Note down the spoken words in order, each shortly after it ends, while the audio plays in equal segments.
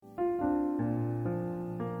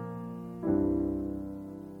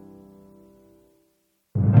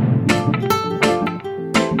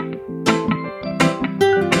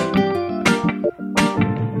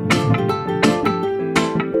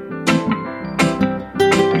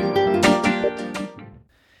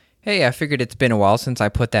Hey, I figured it's been a while since I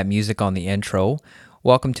put that music on the intro.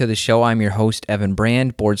 Welcome to the show. I'm your host, Evan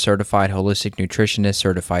Brand, board certified holistic nutritionist,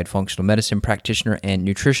 certified functional medicine practitioner, and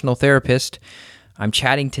nutritional therapist. I'm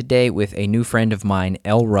chatting today with a new friend of mine,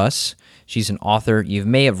 Russ. She's an author. You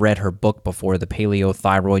may have read her book before, The Paleo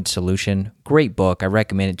Thyroid Solution. Great book. I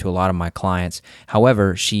recommend it to a lot of my clients.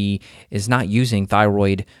 However, she is not using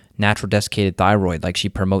thyroid, natural desiccated thyroid like she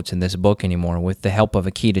promotes in this book anymore. With the help of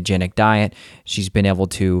a ketogenic diet, she's been able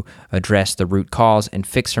to address the root cause and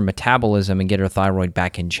fix her metabolism and get her thyroid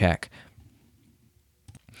back in check.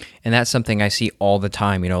 And that's something I see all the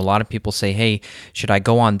time. A lot of people say, hey, should I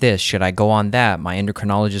go on this? Should I go on that? My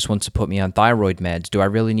endocrinologist wants to put me on thyroid meds. Do I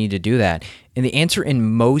really need to do that? And the answer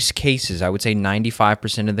in most cases, I would say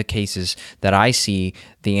 95% of the cases that I see,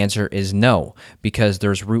 the answer is no, because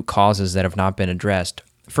there's root causes that have not been addressed.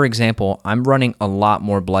 For example, I'm running a lot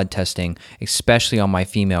more blood testing, especially on my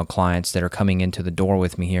female clients that are coming into the door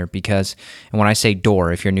with me here because, and when I say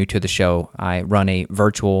door, if you're new to the show, I run a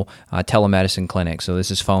virtual telemedicine clinic. So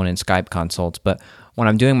this is phone and Skype consults. But when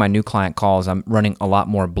I'm doing my new client calls, I'm running a lot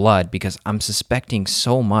more blood because I'm suspecting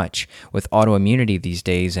so much with autoimmunity these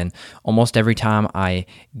days. And almost every time I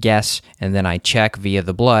guess and then I check via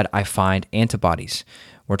the blood, I find antibodies.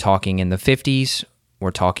 We're talking in the 50s,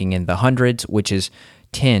 we're talking in the hundreds, which is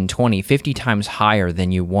 10, 20, 50 times higher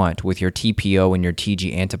than you want with your TPO and your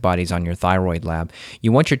TG antibodies on your thyroid lab.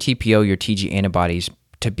 You want your TPO, your TG antibodies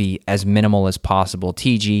to be as minimal as possible.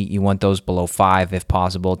 TG, you want those below 5 if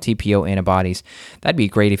possible. TPO antibodies, that'd be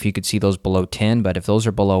great if you could see those below 10, but if those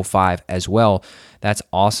are below 5 as well, that's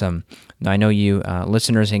awesome. Now, I know you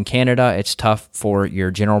listeners in Canada, it's tough for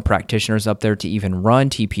your general practitioners up there to even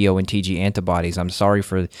run TPO and TG antibodies. I'm sorry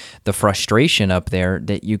for the frustration up there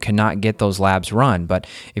that you cannot get those labs run. But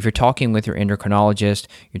if you're talking with your endocrinologist,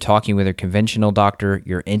 you're talking with your conventional doctor,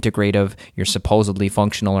 your integrative, your supposedly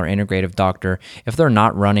functional or integrative doctor, if they're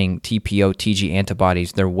not running TPO, TG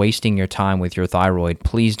antibodies, they're wasting your time with your thyroid.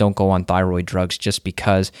 Please don't go on thyroid drugs just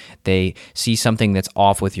because they see something that's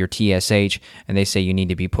off with your TSH and they say you need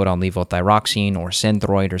to be put on levothyroxine or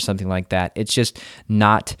Synthroid or something like that. It's just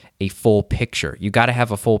not a full picture. You got to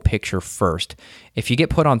have a full picture first. If you get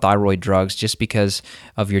put on thyroid drugs just because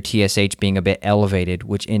of your TSH being a bit elevated,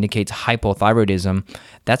 which indicates hypothyroidism,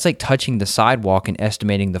 that's like touching the sidewalk and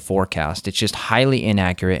estimating the forecast. It's just highly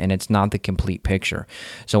inaccurate and it's not the complete picture.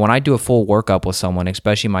 So when I do a full workup with someone,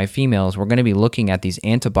 especially my females, we're going to be looking at these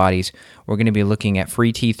antibodies. We're going to be looking at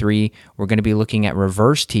free T3. We're going to be looking at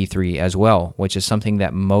reverse T3 as well, which is something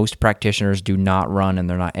that most practitioners do not run and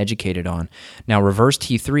they're not educated on. Now, reverse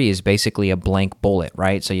T3 is basically a blank bullet,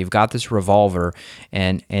 right? So you've got this revolver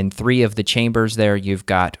and 3 of the chambers there, you've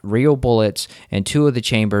got real bullets, and 2 of the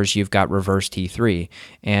chambers, you've got reverse T3.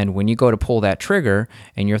 And when you go to pull that trigger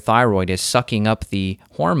and your thyroid is sucking up the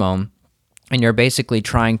hormone and you're basically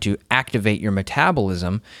trying to activate your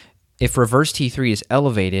metabolism, if reverse T3 is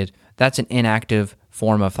elevated, that's an inactive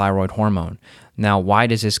form of thyroid hormone. Now, why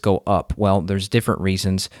does this go up? Well, there's different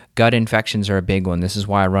reasons. Gut infections are a big one. This is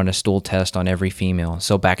why I run a stool test on every female.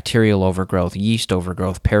 So bacterial overgrowth, yeast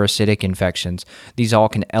overgrowth, parasitic infections, these all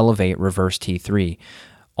can elevate reverse T3.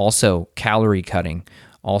 Also, calorie cutting.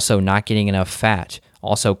 Also, not getting enough fat.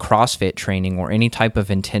 Also, CrossFit training or any type of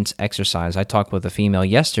intense exercise. I talked with a female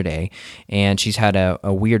yesterday, and she's had a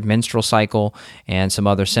weird menstrual cycle and some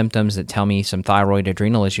other symptoms that tell me some thyroid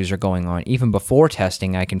adrenal issues are going on. Even before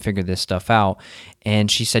testing, I can figure this stuff out. And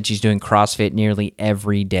she said she's doing CrossFit nearly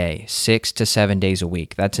every day, 6 to 7 days a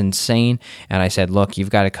week. That's insane. And I said, look, you've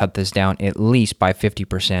got to cut this down at least by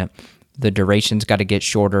 50%. The duration's got to get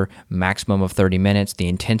shorter, maximum of 30 minutes. The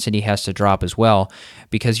intensity has to drop as well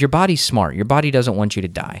because your body's smart. Your body doesn't want you to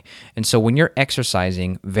die. And so when you're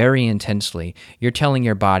exercising very intensely, you're telling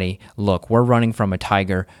your body, look, we're running from a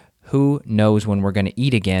tiger. Who knows when we're going to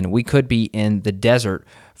eat again? We could be in the desert,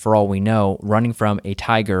 for all we know, running from a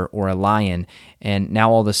tiger or a lion. And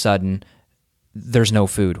now all of a sudden, there's no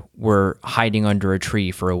food. We're hiding under a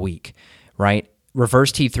tree for a week, right?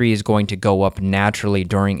 Reverse T3 is going to go up naturally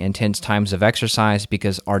during intense times of exercise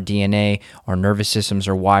because our DNA, our nervous systems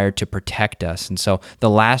are wired to protect us. And so the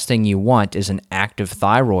last thing you want is an active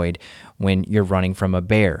thyroid when you're running from a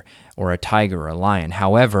bear or a tiger or a lion.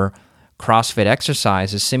 However, CrossFit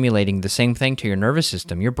exercise is simulating the same thing to your nervous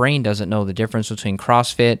system. Your brain doesn't know the difference between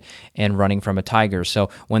CrossFit and running from a tiger.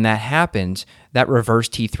 So when that happens, that reverse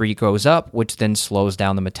T3 goes up, which then slows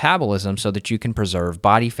down the metabolism so that you can preserve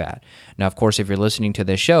body fat. Now, of course, if you're listening to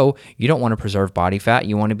this show, you don't want to preserve body fat.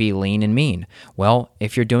 You want to be lean and mean. Well,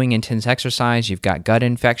 if you're doing intense exercise, you've got gut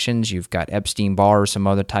infections, you've got Epstein-Barr or some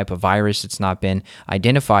other type of virus that's not been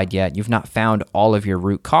identified yet, you've not found all of your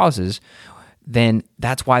root causes, then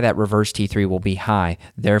that's why that reverse T3 will be high,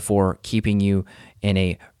 therefore keeping you in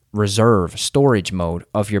a reserve storage mode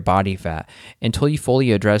of your body fat until you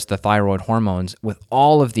fully address the thyroid hormones. With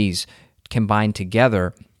all of these combined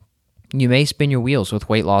together, you may spin your wheels with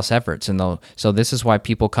weight loss efforts. So this is why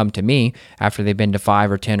people come to me after they've been to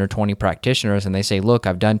 5 or 10 or 20 practitioners and they say, look,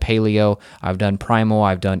 I've done paleo, I've done primal,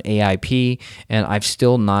 I've done AIP, and I've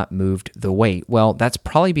still not moved the weight. Well, that's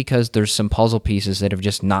probably because there's some puzzle pieces that have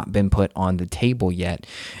just not been put on the table yet.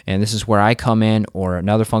 And this is where I come in, or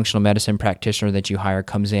another functional medicine practitioner that you hire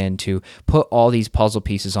comes in to put all these puzzle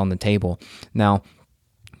pieces on the table. Now,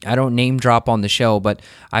 I don't name drop on the show, but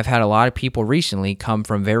I've had a lot of people recently come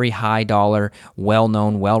from very high dollar,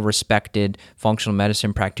 well-known, well-respected functional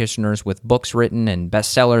medicine practitioners with books written and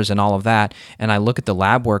bestsellers and all of that. And I look at the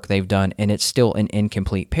lab work they've done and it's still an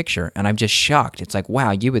incomplete picture. And I'm just shocked. It's like, wow,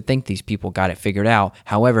 you would think these people got it figured out.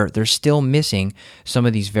 However, they're still missing some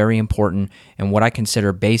of these very important and what I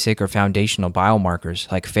consider basic or foundational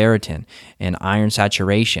biomarkers like ferritin and iron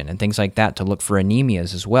saturation and things like that to look for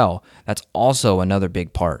anemias as well. That's also another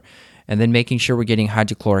big part. And then making sure we're getting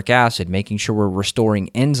hydrochloric acid, making sure we're restoring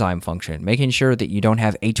enzyme function, making sure that you don't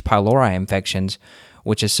have H. pylori infections,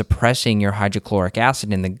 which is suppressing your hydrochloric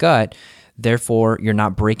acid in the gut. Therefore, you're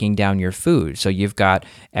not breaking down your food. So you've got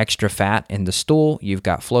extra fat in the stool, you've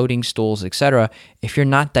got floating stools, etc. If you're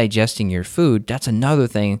not digesting your food, that's another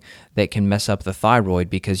thing that can mess up the thyroid,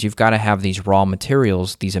 because you've got to have these raw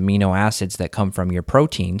materials, these amino acids that come from your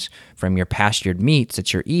proteins, from your pastured meats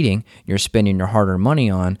that you're eating, you're spending your hard-earned money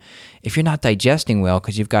on. If you're not digesting well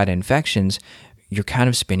because you've got infections, you're kind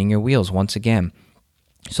of spinning your wheels once again.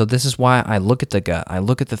 So this is why I look at the gut, I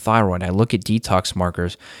look at the thyroid, I look at detox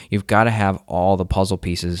markers. You've got to have all the puzzle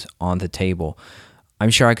pieces on the table.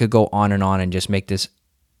 I'm sure I could go on and just make this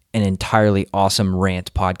an entirely awesome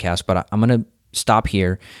rant podcast, but I'm going to stop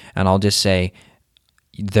here and I'll just say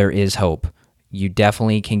there is hope. You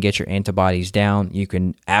definitely can get your antibodies down. You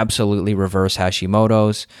can absolutely reverse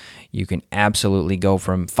Hashimoto's. You can absolutely go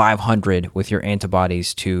from 500 with your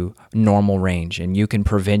antibodies to normal range, and you can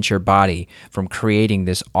prevent your body from creating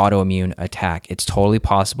this autoimmune attack. It's totally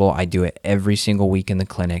possible. I do it every single week in the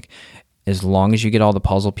clinic. As long as you get all the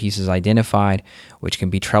puzzle pieces identified, which can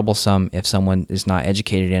be troublesome if someone is not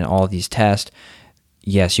educated in all of these tests,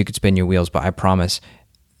 yes, you could spin your wheels, but I promise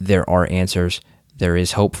there are answers. There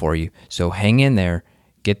is hope for you. So hang in there.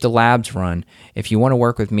 Get the labs run. If you want to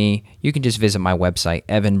work with me, you can just visit my website,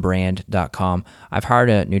 evanbrand.com. I've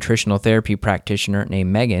hired a nutritional therapy practitioner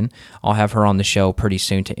named Megan. I'll have her on the show pretty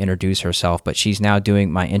soon to introduce herself, but she's now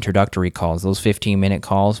doing my introductory calls, those 15-minute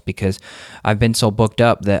calls, because I've been so booked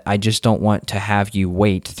up that I just don't want to have you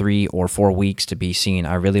wait 3 or 4 weeks to be seen.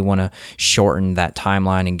 I really want to shorten that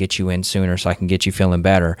timeline and get you in sooner so I can get you feeling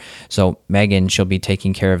better. So Megan, she'll be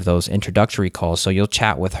taking care of those introductory calls. So you'll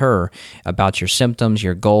chat with her about your symptoms,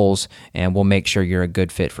 your goals, and we'll make sure you're a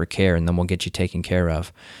good fit for care, and then we'll get you taken care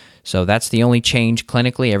of. So that's the only change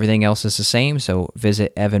clinically. Everything else is the same. So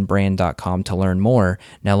visit evanbrand.com to learn more.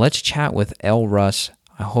 Now let's chat with Elle Russ.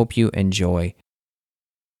 I hope you enjoy.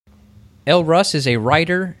 Elle Russ is a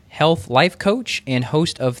writer, health life coach, and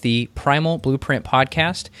host of the Primal Blueprint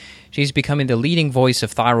podcast. She's becoming the leading voice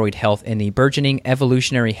of thyroid health in the burgeoning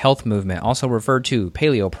evolutionary health movement, also referred to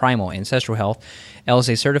paleo, primal, ancestral health. Elle is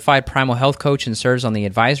a certified primal health coach and serves on the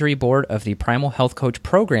advisory board of the Primal Health Coach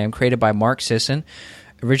program created by Mark Sisson.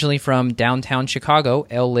 Originally from downtown Chicago,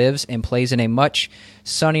 Elle lives and plays in a much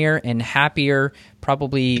sunnier and happier,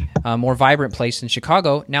 probably more vibrant place than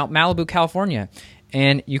Chicago, now Malibu, California.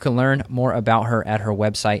 And you can learn more about her at her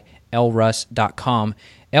website, elleruss.com.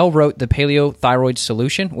 Elle wrote The Paleo Thyroid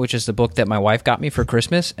Solution, which is the book that my wife got me for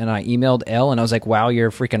Christmas, and I emailed Elle, and I was like, wow, you're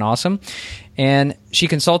freaking awesome. And she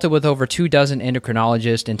consulted with over 24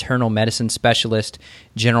 endocrinologists, internal medicine specialists,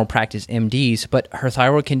 general practice MDs, but her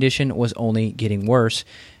thyroid condition was only getting worse,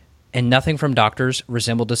 and nothing from doctors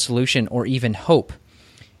resembled a solution or even hope.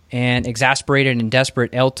 And exasperated and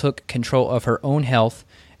desperate, Elle took control of her own health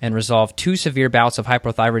and resolved 2 severe bouts of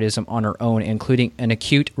hypothyroidism on her own, including an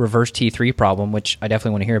acute reverse T3 problem, which I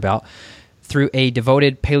definitely want to hear about. Through a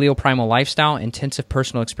devoted paleo-primal lifestyle, intensive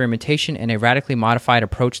personal experimentation, and a radically modified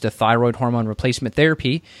approach to thyroid hormone replacement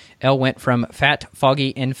therapy, Elle went from fat,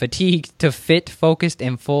 foggy, and fatigued to fit, focused,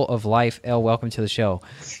 and full of life. Elle, welcome to the show.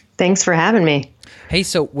 Thanks for having me. Hey,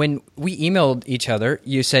 so when we emailed each other,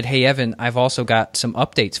 you said, hey, Evan, I've also got some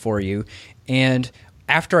updates for you. And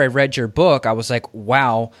after I read your book, I was like,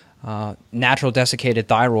 wow, natural desiccated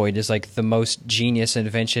thyroid is like the most genius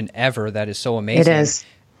invention ever. That is so amazing. It is.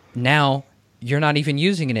 Now, you're not even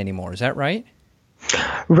using it anymore. Is that right?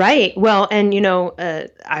 Right. Well, and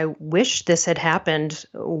I wish this had happened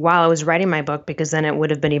while I was writing my book because then it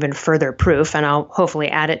would have been even further proof. And I'll hopefully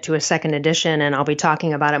add it to a second edition and I'll be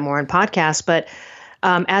talking about it more in podcasts. But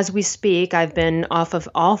as we speak, I've been off of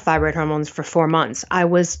all thyroid hormones for 4 months. I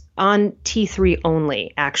was on T3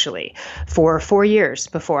 only, actually, for 4 years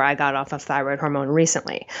before I got off of thyroid hormone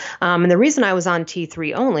recently. And the reason I was on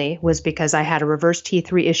T3 only was because I had a reverse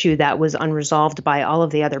T3 issue that was unresolved by all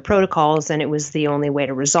of the other protocols, and it was the only way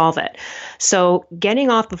to resolve it. So getting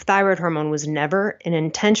off of thyroid hormone was never an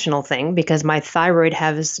intentional thing because my thyroid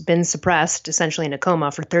has been suppressed, essentially in a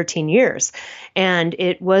coma, for 13 years. And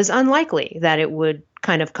it was unlikely that it would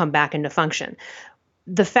kind of come back into function.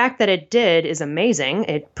 The fact that it did is amazing.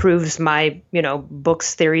 It proves my,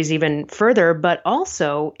 book's theories even further, but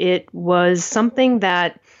also it was something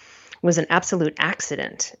that was an absolute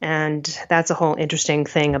accident. And that's a whole interesting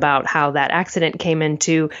thing about how that accident came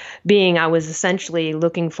into being. I was essentially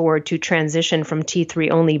looking forward to transition from T3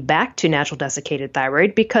 only back to natural desiccated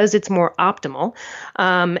thyroid because it's more optimal.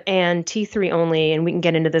 And T3 only, and we can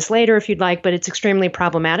get into this later if you'd like, but it's extremely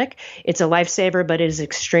problematic. It's a lifesaver, but it is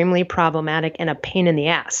extremely problematic and a pain in the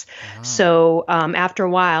ass. Wow. So after a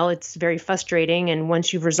while, it's very frustrating. And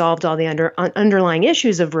once you've resolved all the underlying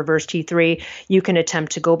issues of reverse T3, you can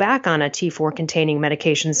attempt to go back on a T4 containing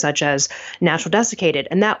medication such as natural desiccated.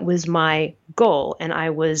 And that was my goal. And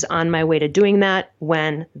I was on my way to doing that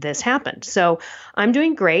when this happened. So I'm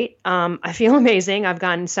doing great. I feel amazing. I've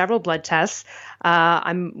gotten several blood tests.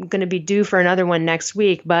 I'm going to be due for another one next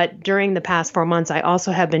week. But during the past 4 months, I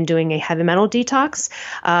also have been doing a heavy metal detox.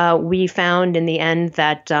 We found in the end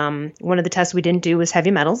that one of the tests we didn't do was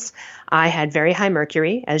heavy metals. I had very high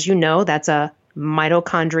mercury. As you know, that's a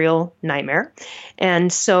mitochondrial nightmare.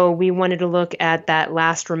 And so we wanted to look at that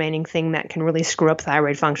last remaining thing that can really screw up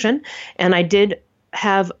thyroid function. And I did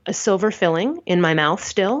have a silver filling in my mouth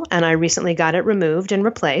still, and I recently got it removed and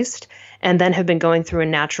replaced, and then have been going through a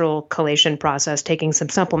natural chelation process, taking some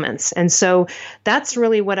supplements. And so that's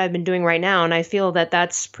really what I've been doing right now. And I feel that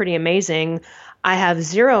that's pretty amazing. I have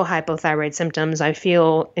zero hypothyroid symptoms. I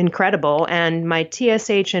feel incredible. And my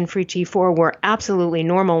TSH and free T4 were absolutely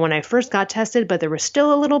normal when I first got tested, but there was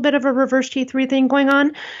still a little bit of a reverse T3 thing going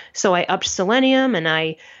on. So I upped selenium and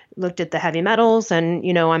I looked at the heavy metals, and,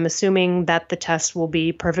 I'm assuming that the tests will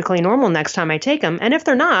be perfectly normal next time I take them. And if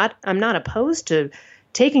they're not, I'm not opposed to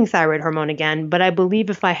taking thyroid hormone again, but I believe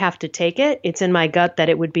if I have to take it, it's in my gut that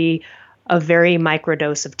it would be a very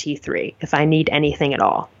microdose of T3 if I need anything at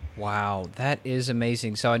all. Wow, that is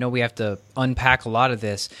amazing. So I know we have to unpack a lot of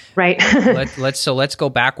this. Right. Let's go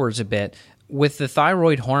backwards a bit. With the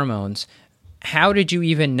thyroid hormones, how did you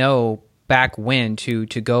even know back when to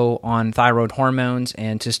go on thyroid hormones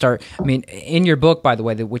and to start? I mean, in your book, by the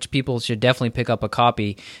way, which people should definitely pick up a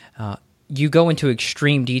copy, you go into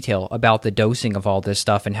extreme detail about the dosing of all this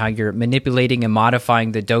stuff and how you're manipulating and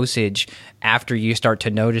modifying the dosage after you start to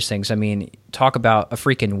notice things. I mean, talk about a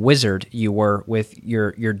freaking wizard you were with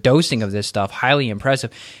your dosing of this stuff. Highly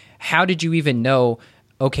impressive. How did you even know,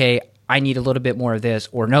 okay, I need a little bit more of this,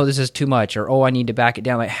 or no, this is too much, or oh, I need to back it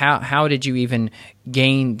down? Like, how did you even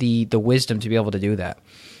gain the wisdom to be able to do that?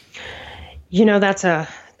 That's a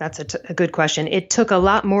good question. It took a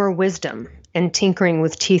lot more wisdom and tinkering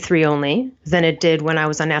with T3 only than it did when I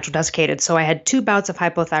was on natural desiccated. So I had 2 bouts of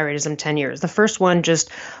hypothyroidism, 10 years. The first one, just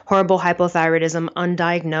horrible hypothyroidism,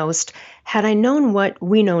 undiagnosed. Had I known what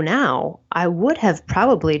we know now, I would have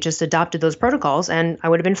probably just adopted those protocols and I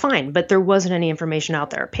would have been fine. But there wasn't any information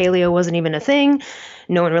out there. Paleo wasn't even a thing.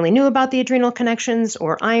 No one really knew about the adrenal connections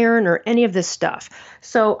or iron or any of this stuff.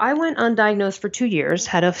 So I went undiagnosed for 2 years,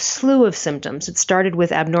 had a slew of symptoms. It started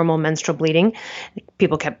with abnormal menstrual bleeding.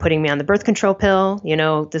 People kept putting me on the birth control pill.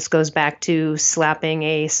 This goes back to slapping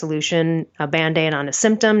a solution, a Band-Aid on a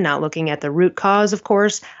symptom, not looking at the root cause, of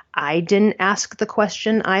course. I didn't ask the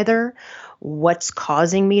question either. What's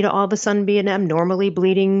causing me to all of a sudden be an abnormally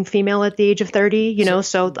bleeding female at the age of 30?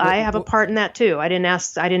 So I have a part in that too. I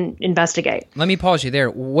didn't investigate. Let me pause you there.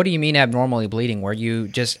 What do you mean abnormally bleeding? Were you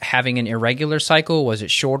just having an irregular cycle? Was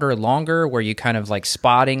it shorter, longer? Were you kind of like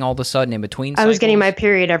spotting all of a sudden in between cycles? I was getting my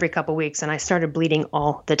period every couple of weeks and I started bleeding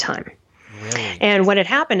all the time. Really? And what had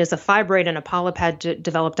happened is a fibroid and a polyp had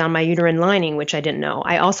developed on my uterine lining, which I didn't know.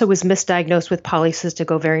 I also was misdiagnosed with polycystic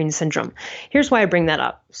ovarian syndrome. Here's why I bring that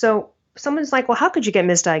up. So someone's like, well, how could you get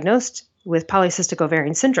misdiagnosed with polycystic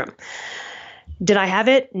ovarian syndrome? Did I have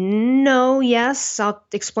it? No, yes. I'll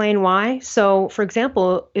explain why. So, for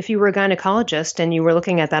example, if you were a gynecologist and you were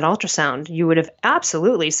looking at that ultrasound, you would have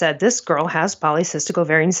absolutely said, this girl has polycystic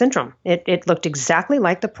ovarian syndrome. It looked exactly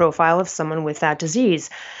like the profile of someone with that disease.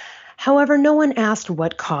 However, no one asked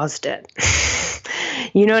what caused it.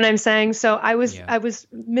 You know what I'm saying? So I was Yeah. I was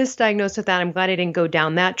misdiagnosed with that. I'm glad I didn't go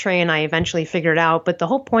down that train. I eventually figured it out. But the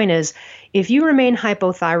whole point is, if you remain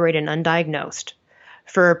hypothyroid and undiagnosed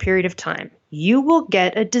for a period of time, you will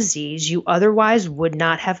get a disease you otherwise would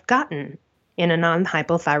not have gotten in a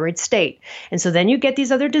non-hypothyroid state. And so then you get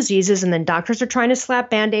these other diseases, and then doctors are trying to slap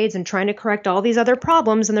band-aids and trying to correct all these other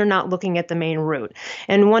problems, and they're not looking at the main root.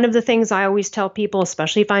 And one of the things I always tell people,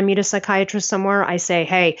 especially if I meet a psychiatrist somewhere, I say,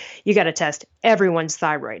 hey, you got to test everyone's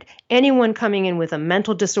thyroid. Anyone coming in with a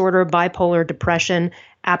mental disorder, bipolar, depression,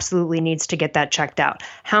 absolutely needs to get that checked out.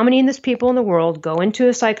 How many of these people in the world go into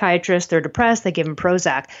a psychiatrist, they're depressed, they give them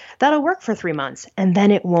Prozac. That'll work for 3 months, and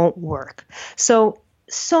then it won't work.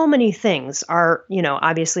 So many things are,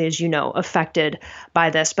 obviously, as you know, affected by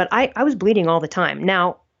this. But I was bleeding all the time.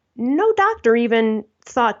 Now, no doctor even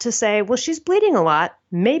thought to say, well, she's bleeding a lot.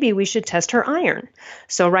 Maybe we should test her iron.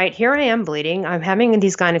 So right here I am bleeding. I'm having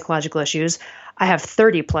these gynecological issues. I have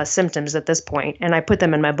 30 plus symptoms at this point, and I put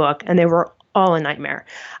them in my book, and they were all a nightmare.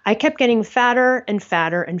 I kept getting fatter and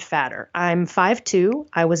fatter and fatter. I'm 5'2".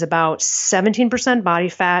 I was about 17% body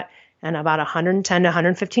fat and about 110 to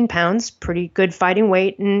 115 pounds, pretty good fighting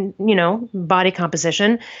weight and, body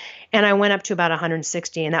composition. And I went up to about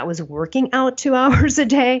 160, and that was working out 2 hours a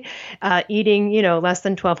day, eating, less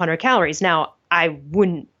than 1,200 calories. Now, I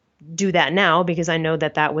wouldn't do that now because I know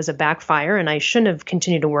that that was a backfire, and I shouldn't have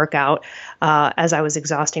continued to work out as I was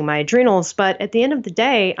exhausting my adrenals. But at the end of the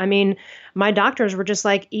day, I mean, my doctors were just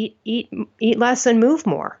like, eat less and move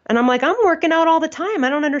more. And I'm like, I'm working out all the time. I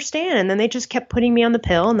don't understand. And then they just kept putting me on the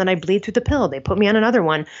pill, and then I bleed through the pill. They put me on another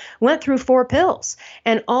one, went through 4 pills.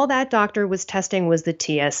 And all that doctor was testing was the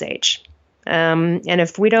TSH. And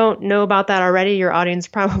if we don't know about that already, your audience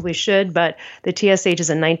probably should, but the TSH is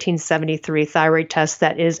a 1973 thyroid test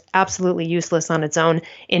that is absolutely useless on its own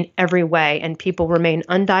in every way. And people remain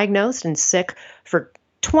undiagnosed and sick for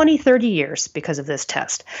 20, 30 years because of this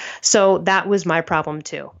test. So that was my problem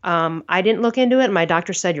too. I didn't look into it. My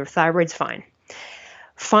doctor said, your thyroid's fine.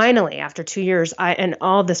 Finally, after 2 years, and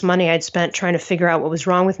all this money I'd spent trying to figure out what was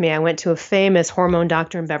wrong with me, I went to a famous hormone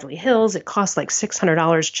doctor in Beverly Hills. It cost like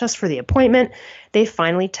 $600 just for the appointment. They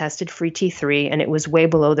finally tested free T3, and it was way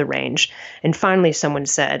below the range. And finally, someone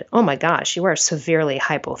said, oh my gosh, you are severely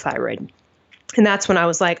hypothyroid. And that's when I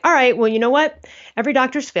was like, all right, well, you know what? Every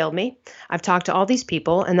doctor's failed me. I've talked to all these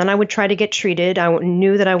people, and then I would try to get treated. I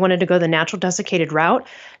knew that I wanted to go the natural desiccated route.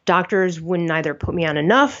 Doctors wouldn't either put me on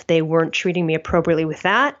enough. They weren't treating me appropriately with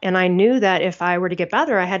that. And I knew that if I were to get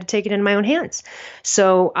better, I had to take it in my own hands.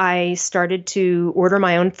 So I started to order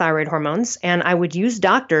my own thyroid hormones, and I would use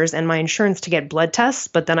doctors and my insurance to get blood tests,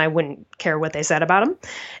 but then I wouldn't care what they said about them.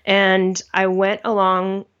 And I went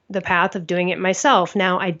along the path of doing it myself.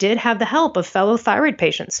 Now, I did have the help of fellow thyroid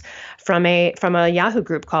patients from a Yahoo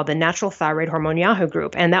group called the Natural Thyroid Hormone Yahoo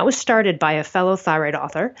group. And that was started by a fellow thyroid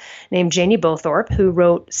author named Janie Bowthorpe, who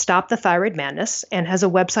wrote Stop the Thyroid Madness and has a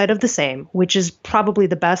website of the same, which is probably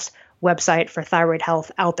the best website for thyroid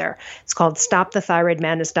health out there. It's called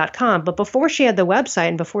stopthethyroidmadness.com. But before she had the website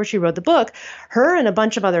and before she wrote the book, her and a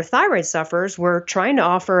bunch of other thyroid sufferers were trying to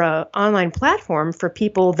offer an online platform for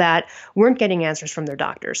people that weren't getting answers from their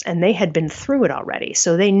doctors. And they had been through it already.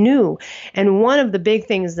 So they knew. And one of the big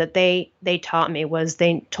things that they taught me was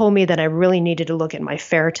they told me that I really needed to look at my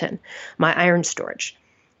ferritin, my iron storage.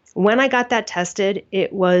 When I got that tested,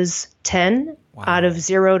 it was 10 out of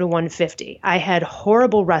 0 to 150. I had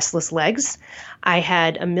horrible restless legs. I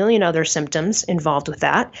had a million other symptoms involved with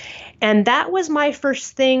that. And that was my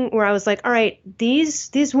first thing where I was like, all right,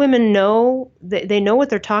 these women know, they know what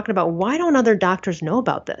they're talking about. Why don't other doctors know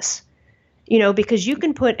about this? Because you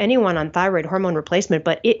can put anyone on thyroid hormone replacement,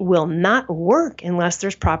 but it will not work unless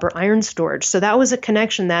there's proper iron storage. So that was a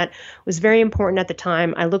connection that was very important at the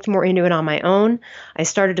time. I looked more into it on my own. I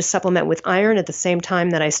started to supplement with iron at the same time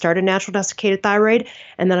that I started natural desiccated thyroid.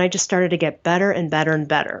 And then I just started to get better and better and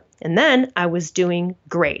better. And then I was doing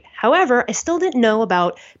great. However, I still didn't know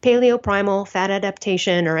about paleoprimal fat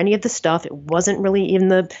adaptation or any of the stuff. It wasn't really in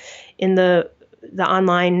the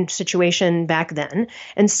online situation back then.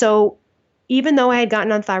 And so even though I had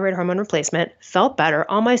gotten on thyroid hormone replacement, felt better,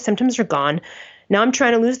 all my symptoms are gone. Now I'm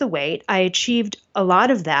trying to lose the weight. I achieved a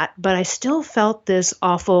lot of that, but I still felt this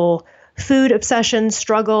awful food obsession,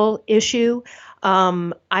 struggle, issue.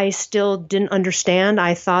 I still didn't understand.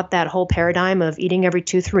 I thought that whole paradigm of eating every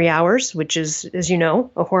 2-3 hours, which is, as you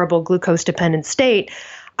know, a horrible glucose dependent state.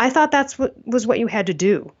 I thought that's what you had to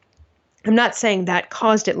do. I'm not saying that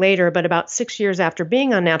caused it later, but about 6 years after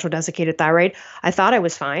being on natural desiccated thyroid, I thought I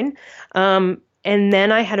was fine. And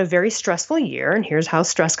then I had a very stressful year, and here's how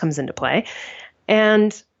stress comes into play.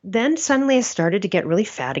 And then suddenly I started to get really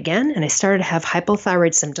fat again, and I started to have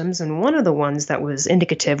hypothyroid symptoms. And one of the ones that was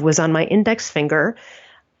indicative was on my index finger.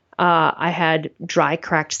 I had dry,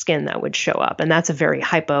 cracked skin that would show up, and that's a very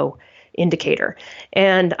hypo indicator.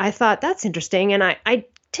 And I thought, that's interesting. And I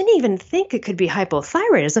didn't even think it could be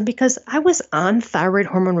hypothyroidism because I was on thyroid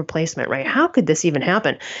hormone replacement, right? How could this even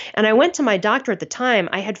happen? And I went to my doctor at the time.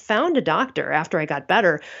 I had found a doctor after I got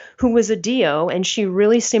better who was a DO, and she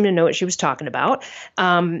really seemed to know what she was talking about.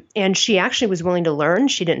 And she actually was willing to learn.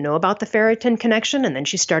 She didn't know about the ferritin connection, and then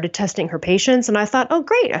she started testing her patients. And I thought, oh,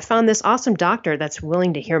 great, I found this awesome doctor that's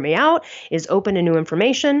willing to hear me out, is open to new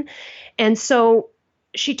information. And so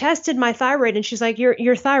she tested my thyroid, and she's like,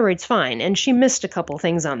 your thyroid's fine. And she missed a couple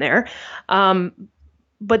things on there.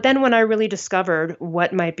 But then when I really discovered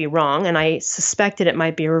what might be wrong, and I suspected it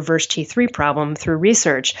might be a reverse T3 problem through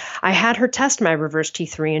research, I had her test my reverse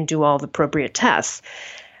T3 and do all the appropriate tests.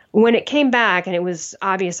 When it came back and it was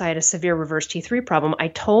obvious I had a severe reverse T3 problem, I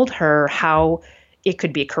told her how it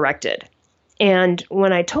could be corrected. And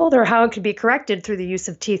when I told her how it could be corrected through the use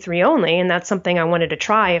of T3 only, and that's something I wanted to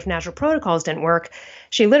try if natural protocols didn't work,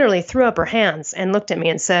 she literally threw up her hands and looked at me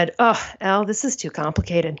and said, "Oh, Elle, this is too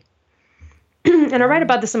complicated." And I write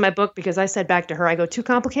about this in my book because I said back to her, I go, too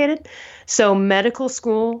complicated? So medical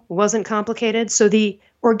school wasn't complicated. So the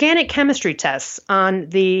organic chemistry tests on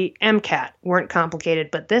the MCAT weren't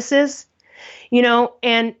complicated, but this is,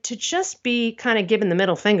 and to just be kind of giving the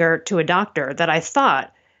middle finger to a doctor that I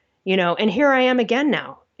thought, and here I am again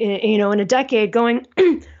now, in a decade going,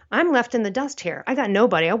 I'm left in the dust here. I got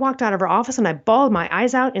nobody. I walked out of her office and I bawled my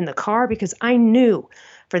eyes out in the car because I knew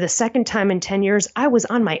for the second time in 10 years, I was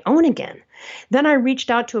on my own again. Then I reached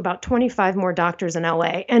out to about 25 more doctors in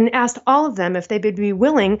LA and asked all of them if they would be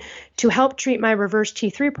willing to help treat my reverse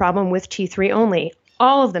T3 problem with T3 only.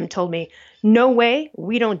 All of them told me, no way,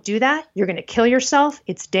 we don't do that. You're going to kill yourself.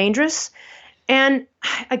 It's dangerous. And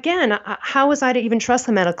again, how was I to even trust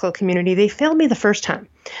the medical community? They failed me the first time.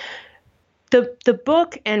 The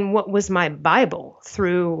book and what was my Bible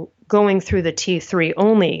through going through the T3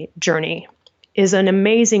 only journey is an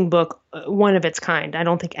amazing book, one of its kind. I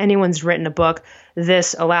don't think anyone's written a book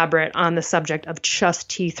this elaborate on the subject of just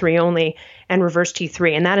T3 only and reverse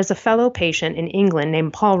T3. And that is a fellow patient in England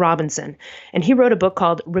named Paul Robinson. And he wrote a book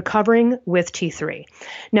called Recovering with T3.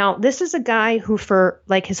 Now, this is a guy who for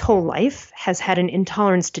like his whole life has had an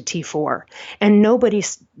intolerance to T4, and nobody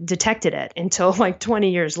detected it until like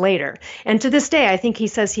 20 years later. And to this day, I think he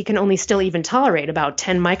says he can only still even tolerate about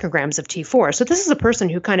 10 micrograms of T4. So this is a person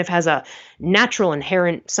who kind of has a natural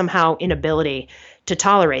inherent somehow inability to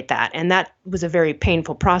tolerate that. And that was a very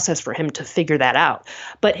painful process for him to figure that out.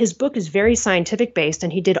 But his book is very scientific based,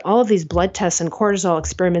 and he did all of these blood tests and cortisol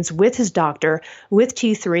experiments with his doctor, with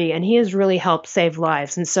T3, and he has really helped save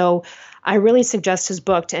lives. And so I really suggest his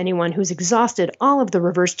book to anyone who's exhausted all of the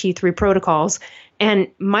reverse T3 protocols and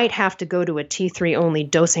might have to go to a T3 only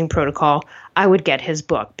dosing protocol. I would get his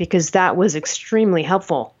book because that was extremely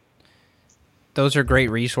helpful. Those are great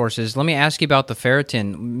resources. Let me ask you about the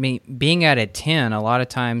ferritin. Being at a 10, a lot of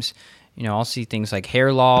times, I'll see things like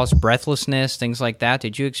hair loss, breathlessness, things like that.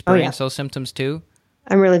 Did you experience those symptoms too?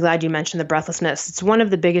 I'm really glad you mentioned the breathlessness. It's one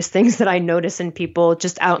of the biggest things that I notice in people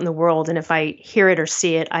just out in the world. And if I hear it or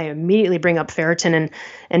see it, I immediately bring up ferritin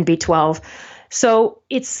and B12. So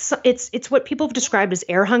it's what people have described as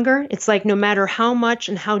air hunger. It's like no matter how much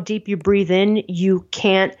and how deep you breathe in, you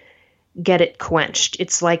can't get it quenched.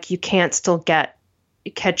 It's like you can't still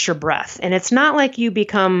catch your breath. And it's not like you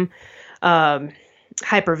become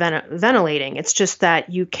hyperventilating. It's just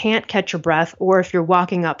that you can't catch your breath, or if you're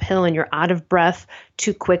walking uphill and you're out of breath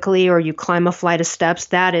too quickly, or you climb a flight of steps,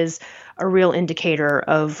 that is a real indicator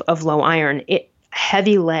of low iron.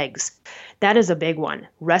 Heavy legs. That is a big one.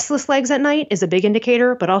 Restless legs at night is a big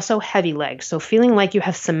indicator, but also heavy legs. So feeling like you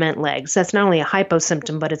have cement legs. That's not only a hypo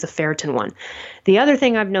symptom, but it's a ferritin one. The other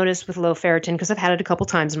thing I've noticed with low ferritin, because I've had it a couple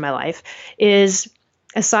times in my life, is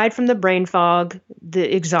aside from the brain fog,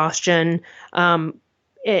 the exhaustion,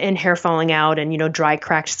 and hair falling out and, dry,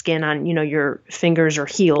 cracked skin on, your fingers or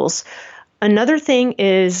heels. Another thing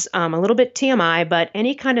is a little bit TMI, but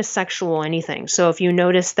any kind of sexual anything. So if you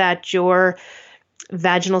notice that your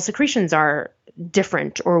vaginal secretions are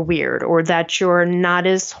different or weird, or that you're not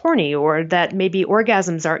as horny, or that maybe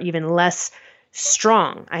orgasms are even less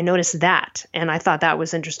strong. I noticed that, and I thought that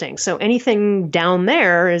was interesting. So anything down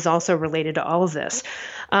there is also related to all of this.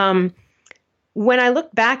 When I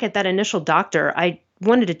look back at that initial doctor, I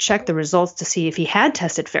wanted to check the results to see if he had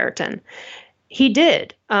tested ferritin. He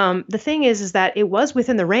did. The thing is that it was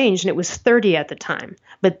within the range and it was 30 at the time.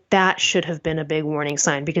 But that should have been a big warning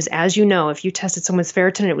sign because, as you know, if you tested someone's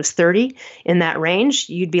ferritin and it was 30 in that range,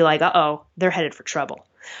 you'd be like, uh-oh, they're headed for trouble.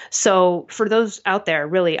 So for those out there,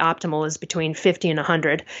 really optimal is between 50 and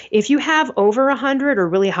 100. If you have over 100 or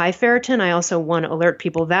really high ferritin, I also want to alert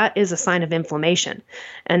people that is a sign of inflammation.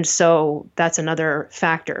 And so that's another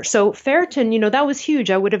factor. So ferritin, that was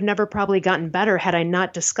huge. I would have never probably gotten better had I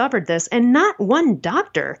not discovered this. And not one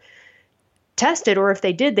doctor tested, or if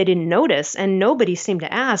they did, they didn't notice. And nobody seemed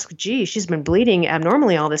to ask, gee, she's been bleeding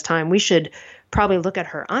abnormally all this time. We should probably look at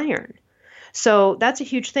her iron. So that's a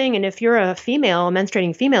huge thing. And if you're a female, a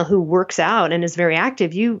menstruating female who works out and is very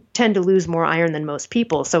active, you tend to lose more iron than most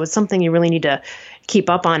people. So it's something you really need to keep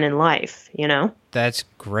up on in life, That's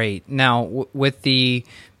great. Now, with the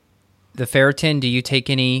ferritin, do you take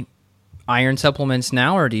any iron supplements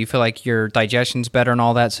now, or do you feel like your digestion's better and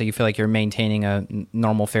all that, so you feel like you're maintaining a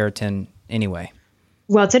normal ferritin anyway?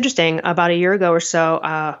 Well, it's interesting. About a year ago or so,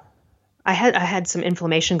 I had some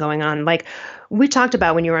inflammation going on. Like we talked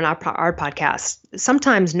about when you were on our podcast,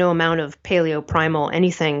 sometimes no amount of paleo primal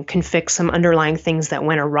anything can fix some underlying things that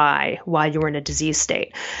went awry while you were in a disease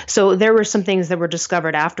state. So there were some things that were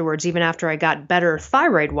discovered afterwards, even after I got better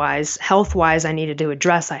thyroid-wise, health-wise, I needed to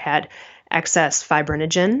address. I had excess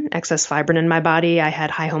fibrin in my body. I had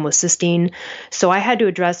high homocysteine. So I had to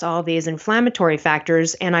address all these inflammatory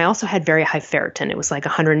factors. And I also had very high ferritin. It was like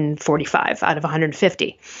 145 out of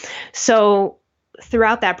 150. So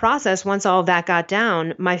throughout that process, once all of that got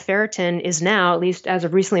down, my ferritin is now, at least as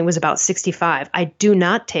of recently, was about 65. I do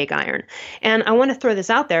not take iron. And I want to throw this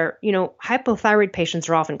out there. Hypothyroid patients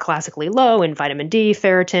are often classically low in vitamin D,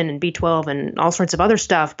 ferritin, and B12, and all sorts of other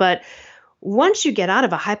stuff. But once you get out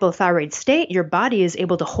of a hypothyroid state, your body is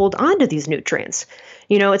able to hold on to these nutrients.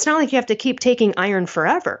 It's not like you have to keep taking iron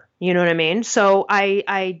forever. You know what I mean? So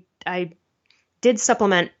I did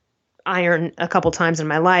supplement iron a couple times in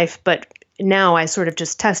my life, but now I sort of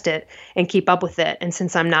just test it and keep up with it. And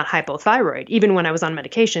since I'm not hypothyroid, even when I was on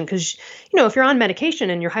medication, because, if you're on medication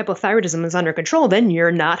and your hypothyroidism is under control, then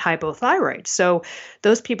you're not hypothyroid. So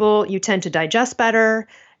those people, you tend to digest better.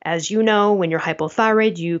 As you know, when you're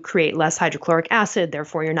hypothyroid, you create less hydrochloric acid,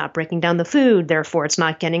 therefore you're not breaking down the food, therefore it's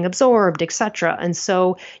not getting absorbed, etc. And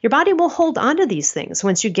so your body will hold on to these things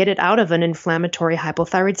once you get it out of an inflammatory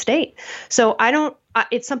hypothyroid state. So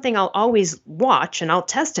it's something I'll always watch, and I'll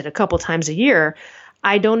test it a couple times a year.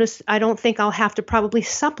 I don't think I'll have to probably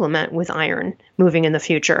supplement with iron moving in the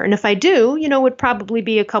future. And if I do, it would probably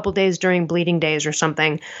be a couple days during bleeding days or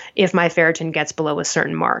something if my ferritin gets below a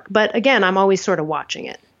certain mark. But again, I'm always sort of watching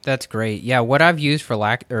it. That's great. Yeah, what I've used for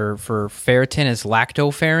ferritin is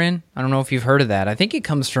lactoferrin. I don't know if you've heard of that. I think it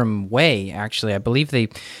comes from whey, actually. I believe they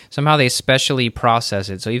specially process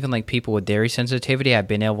it. So even like people with dairy sensitivity, I've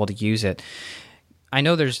been able to use it. I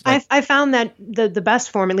know there's I found that the best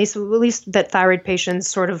form, at least that thyroid patients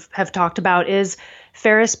sort of have talked about, is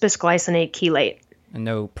ferrous bisglycinate chelate.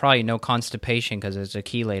 And probably no constipation because it's a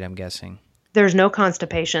chelate, I'm guessing. There's no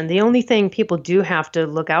constipation. The only thing people do have to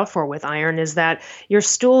look out for with iron is that your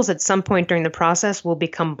stools at some point during the process will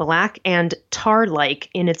become black and tar-like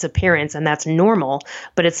in its appearance, and that's normal,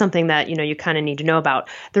 but it's something that, you kind of need to know about.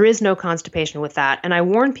 There is no constipation with that. And I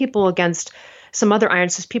warn people against some other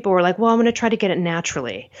irons because people were like, well, I'm going to try to get it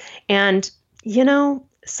naturally. And,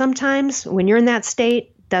 sometimes when you're in that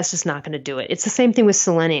state, that's just not going to do it. It's the same thing with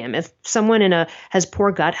selenium. If someone has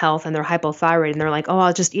poor gut health and they're hypothyroid and they're like, oh,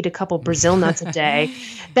 I'll just eat a couple Brazil nuts a day.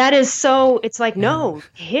 It's like, no,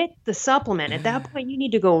 hit the supplement. At that point, you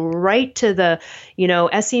need to go right to the,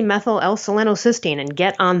 S-methyl L-selenocysteine and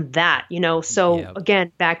get on that, So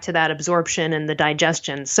again, back to that absorption and the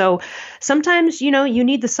digestion. So sometimes, you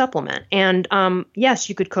need the supplement. And yes,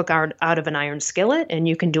 you could cook out of an iron skillet and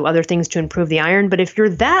you can do other things to improve the iron. But if you're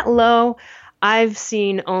that low, I've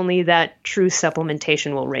seen only that true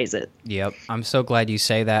supplementation will raise it. Yep. I'm so glad you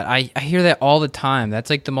say that. I hear that all the time.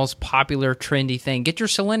 That's like the most popular trendy thing. Get your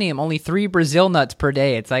selenium, only 3 Brazil nuts per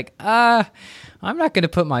day. It's like, I'm not going to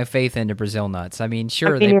put my faith into Brazil nuts. I mean,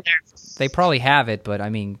 sure, they probably have it, but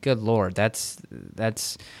I mean, good Lord, it's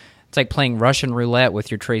like playing Russian roulette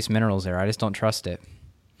with your trace minerals there. I just don't trust it.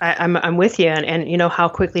 I'm with you. And how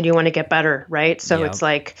quickly do you want to get better, right? So It's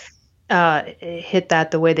like, hit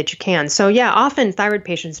that the way that you can. So yeah, often thyroid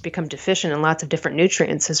patients become deficient in lots of different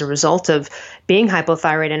nutrients as a result of being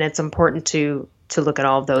hypothyroid, and it's important to look at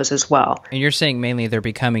all of those as well. And you're saying mainly they're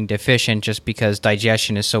becoming deficient just because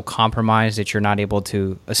digestion is so compromised that you're not able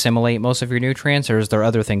to assimilate most of your nutrients, or is there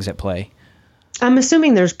other things at play? I'm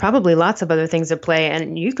assuming there's probably lots of other things at play,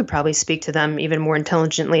 and you could probably speak to them even more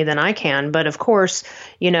intelligently than I can. But of course,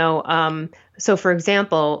 So, for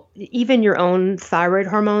example, even your own thyroid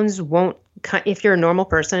hormones won't, if you're a normal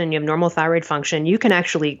person and you have normal thyroid function, you can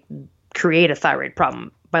actually create a thyroid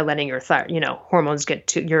problem by letting your hormones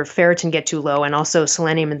your ferritin get too low, and also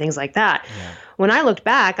selenium and things like that. Yeah. When I looked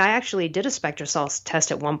back, I actually did a SpectraCell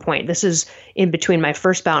test at one point. This is in between my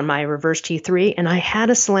first bout and my reverse T3, and I had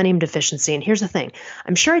a selenium deficiency. And here's the thing.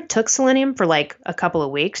 I'm sure I took selenium for like a couple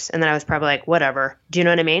of weeks, and then I was probably like, whatever. Do you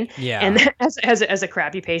know what I mean? Yeah. And as a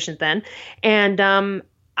crappy patient then. And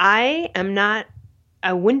I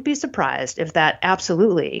wouldn't be surprised if that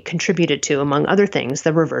absolutely contributed to, among other things,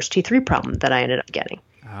 the reverse T3 problem that I ended up getting.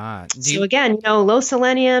 So again, low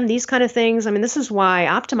selenium, these kind of things. I mean, this is why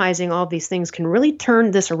optimizing all of these things can really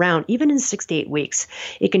turn this around, even in 6 to 8 weeks.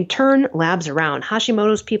 It can turn labs around.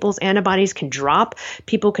 Hashimoto's, people's antibodies can drop.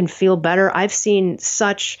 People can feel better. I've seen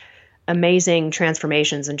such amazing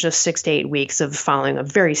transformations in just 6 to 8 weeks of following a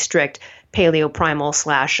very strict paleo primal /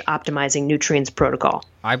 optimizing nutrients protocol.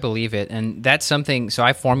 I believe it. And that's something, so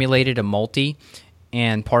I formulated a multi,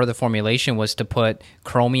 and part of the formulation was to put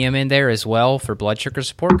chromium in there as well for blood sugar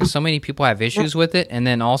support, because so many people have issues with it, and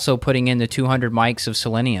then also putting in the 200 mics of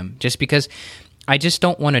selenium, just because I just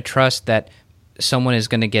don't want to trust that someone is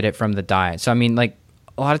going to get it from the diet. So, I mean, like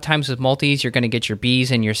a lot of times with multis, you're going to get your Bs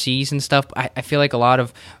and your Cs and stuff. I feel like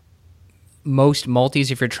most multis,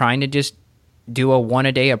 if you're trying to just do a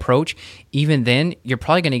one-a-day approach, even then, you're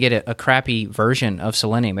probably going to get a crappy version of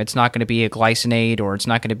selenium. It's not going to be a glycinate, or it's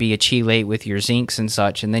not going to be a chelate with your zincs and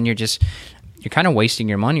such, and then you're kind of wasting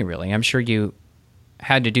your money, really. I'm sure you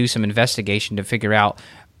had to do some investigation to figure out,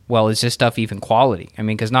 well, is this stuff even quality? I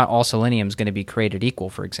mean, because not all selenium is going to be created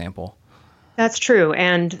equal, for example. That's true.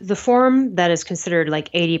 And the form that is considered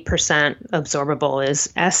like 80% absorbable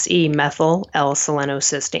is S-E-methyl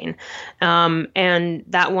L-selenocysteine. And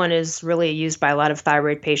that one is really used by a lot of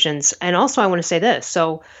thyroid patients. And also I want to say this.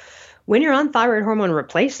 So when you're on thyroid hormone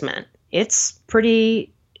replacement, it's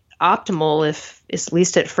pretty optimal, if at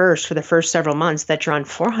least at first, for the first several months, that you're on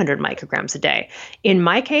 400 micrograms a day. In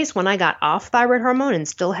my case, when I got off thyroid hormone and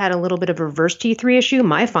still had a little bit of a reverse T3 issue,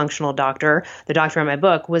 my functional doctor, the doctor in my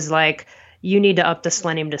book, was like, you need to up the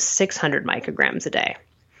selenium to 600 micrograms a day.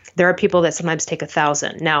 There are people that sometimes take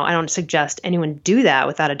 1,000. Now, I don't suggest anyone do that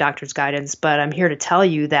without a doctor's guidance, but I'm here to tell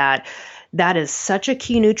you that that is such a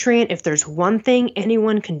key nutrient. If there's one thing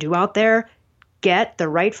anyone can do out there, get the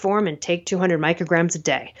right form and take 200 micrograms a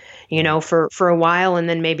day, for a while, and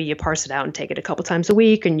then maybe you parse it out and take it a couple times a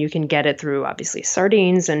week, and you can get it through, obviously,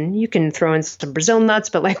 sardines, and you can throw in some Brazil nuts,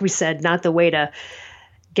 but like we said, not the way to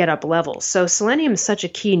get up levels. So selenium is such a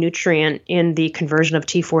key nutrient in the conversion of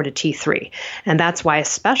T4 to T3. And that's why,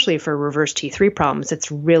 especially for reverse T3 problems, it's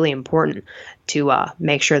really important to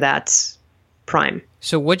make sure that's prime.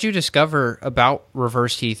 So what'd you discover about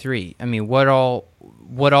reverse T3? I mean, what all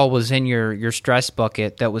was in your stress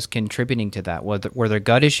bucket that was contributing to that? Were there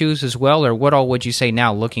gut issues as well? Or what all would you say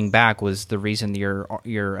now, looking back, was the reason your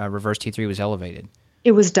reverse T3 was elevated?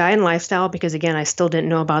 It was diet and lifestyle, because again, I still didn't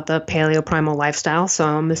know about the paleo primal lifestyle. So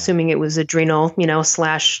I'm assuming it was adrenal,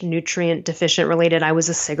 / nutrient deficient related. I was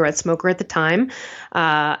a cigarette smoker at the time.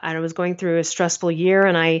 And I was going through a stressful year,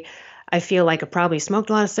 and I feel like I probably smoked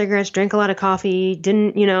a lot of cigarettes, drank a lot of coffee,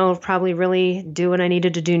 didn't, probably really do what I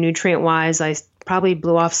needed to do nutrient wise. I probably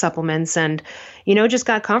blew off supplements and, just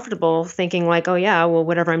got comfortable thinking like, oh yeah, well,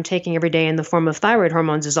 whatever I'm taking every day in the form of thyroid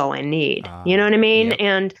hormones is all I need. You know what I mean? Yep.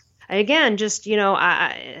 And again, just,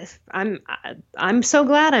 I'm so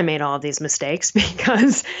glad I made all of these mistakes,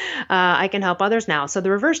 because I can help others now. So the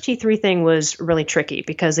reverse T3 thing was really tricky,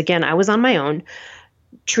 because again, I was on my own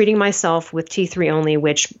treating myself with T3 only,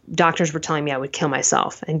 which doctors were telling me I would kill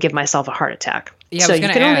myself and give myself a heart attack. Yeah, so you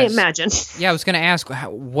can only imagine. Yeah, I was going to ask,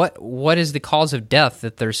 what is the cause of death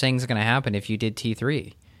that they're saying is going to happen if you did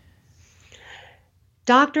T3?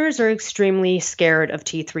 Doctors are extremely scared of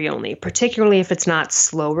T3 only, particularly if it's not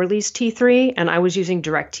slow release T3, and I was using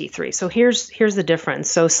direct T3. So here's the difference.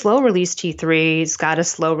 So slow release T3's got a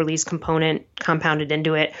slow release component compounded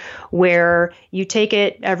into it, where you take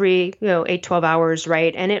it every 8-12 hours,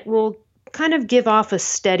 right? And it will kind of give off a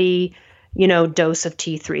steady, dose of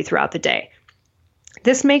T3 throughout the day.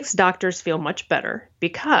 This makes doctors feel much better,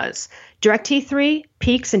 because direct T3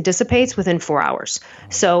 peaks and dissipates within 4 hours.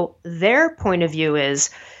 So their point of view is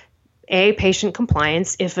patient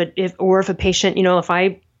compliance. If a patient, if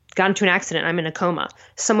I got into an accident, I'm in a coma,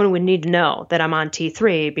 someone would need to know that I'm on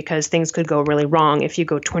T3, because things could go really wrong if you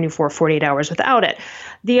go 24, 48 hours without it.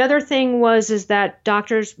 The other thing is that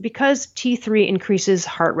doctors, because T3 increases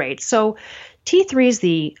heart rate. So T3 is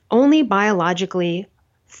the only biologically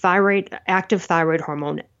active thyroid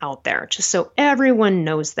hormone out there, just so everyone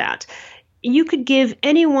knows that. you could give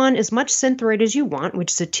anyone as much Synthroid as you want,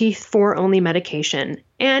 which is a T4 only medication,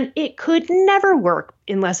 and it could never work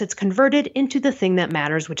unless it's converted into the thing that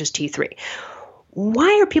matters, which is T3.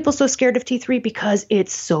 Why are people so scared of T3? Because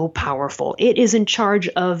it's so powerful. It is in charge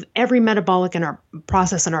of every metabolic in our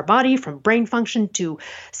process in our body, from brain function to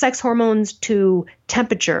sex hormones to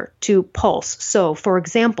temperature to pulse. So, for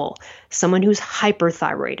example, someone who's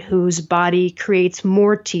hyperthyroid, whose body creates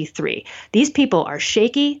more T3. These people are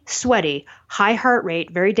shaky, sweaty, high heart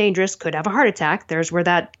rate, very dangerous, could have a heart attack. There's where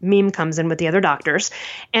that meme comes in with the other doctors.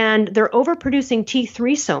 And they're overproducing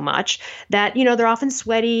T3 so much that, they're often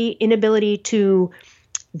sweaty, inability to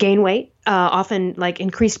gain weight, often like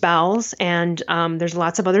increased bowels, and there's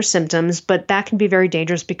lots of other symptoms, but that can be very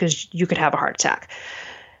dangerous because you could have a heart attack.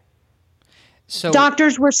 So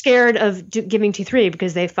doctors were scared of giving T3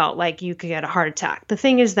 because they felt like you could get a heart attack. The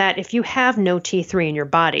thing is that if you have no T3 in your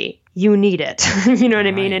body, you need it. You know what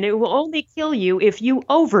I mean? And it will only kill you if you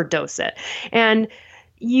overdose it. And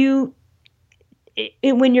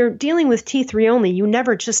when you're dealing with T3 only, you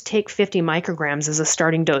never just take 50 micrograms as a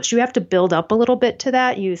starting dose. You have to build up a little bit to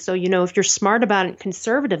that. If you're smart about it,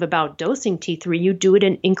 conservative about dosing T3, you do it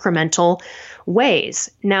in incremental ways.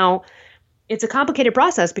 Now, it's a complicated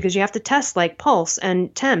process because you have to test like pulse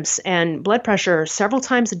and temps and blood pressure several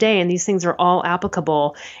times a day, and these things are all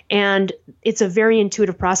applicable. And it's a very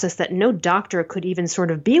intuitive process that no doctor could even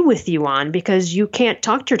sort of be with you on, because you can't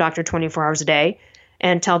talk to your doctor 24 hours a day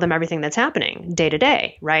and tell them everything that's happening day to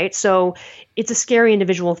day, right? So it's a scary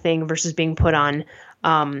individual thing versus being put on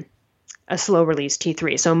a slow release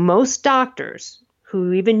T3. So most doctors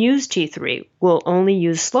who even use T3 will only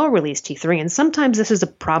use slow release T3. And sometimes this is a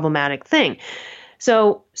problematic thing.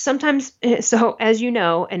 So as you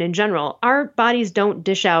know, and in general, our bodies don't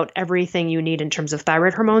dish out everything you need in terms of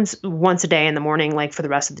thyroid hormones once a day in the morning, like for the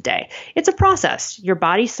rest of the day. It's a process. Your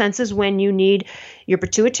body senses when you need, your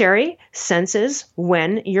pituitary senses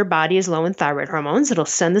when your body is low in thyroid hormones. It'll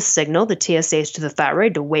send the signal, the TSH, to the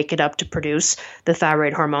thyroid to wake it up to produce the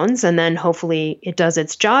thyroid hormones. And then hopefully it does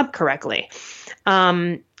its job correctly.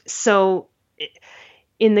 So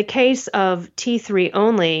in the case of T3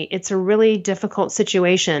 only, it's a really difficult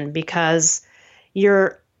situation because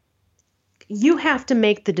you have to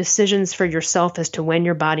make the decisions for yourself as to when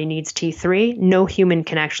your body needs T3. No human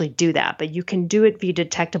can actually do that, but you can do it via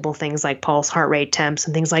detectable things like pulse, heart rate, temps,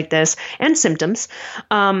 and things like this, and symptoms.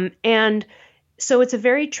 And so it's a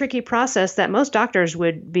very tricky process that most doctors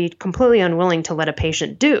would be completely unwilling to let a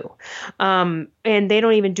patient do. And they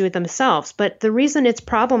don't even do it themselves. But the reason it's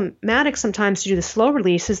problematic sometimes to do the slow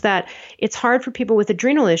release is that it's hard for people with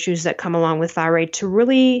adrenal issues that come along with thyroid to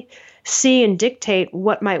really see and dictate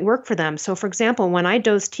what might work for them. So for example, when I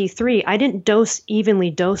dosed T3, I didn't evenly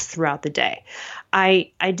dose throughout the day. I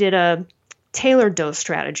did a tailored dose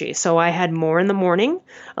strategy. So I had more in the morning,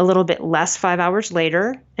 a little bit less 5 hours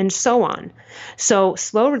later, and so on. So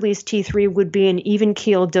slow release T3 would be an even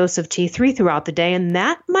keel dose of T3 throughout the day, and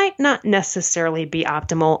that might not necessarily be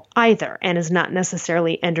optimal either, and is not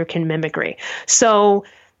necessarily endocrine mimicry. So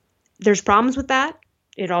there's problems with that.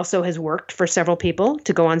 It also has worked for several people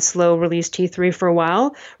to go on slow release T3 for a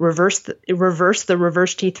while, reverse the reverse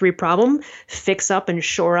T3 problem, fix up and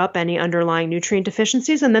shore up any underlying nutrient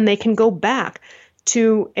deficiencies, and then they can go back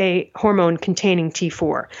to a hormone containing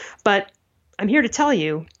T4. But I'm here to tell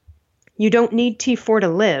you, you don't need T4 to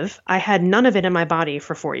live. I had none of it in my body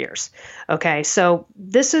for 4 years. Okay, so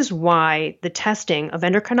this is why the testing of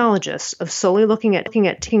endocrinologists, of solely looking at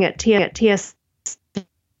TS,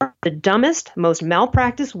 the dumbest, most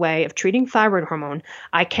malpracticed way of treating thyroid hormone.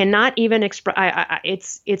 I cannot even express.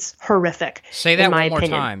 It's horrific. Say that one more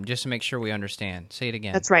time, just to make sure we understand. Say it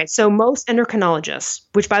again. That's right. So most endocrinologists,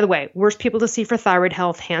 which by the way, worst people to see for thyroid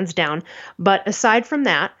health, hands down. But aside from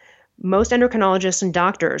that, most endocrinologists and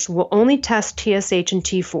doctors will only test TSH and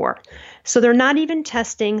T4. So they're not even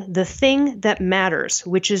testing the thing that matters,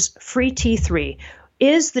 which is free T3.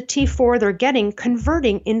 Is the T4 they're getting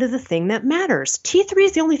converting into the thing that matters? T3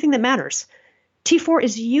 is the only thing that matters. T4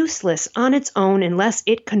 is useless on its own unless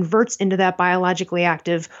it converts into that biologically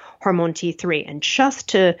active hormone T3. And just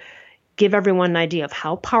to give everyone an idea of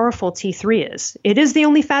how powerful T3 is, it is the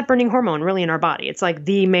only fat-burning hormone really in our body. It's like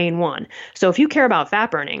the main one. So if you care about fat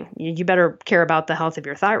burning, you better care about the health of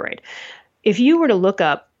your thyroid. If you were to look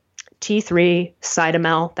up T3,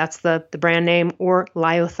 Cytomel, that's the brand name, or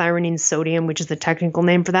liothyronine sodium, which is the technical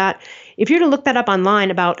name for that. If you're to look that up online,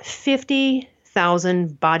 about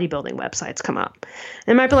 50,000 bodybuilding websites come up.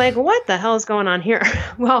 And might be like, what the hell is going on here?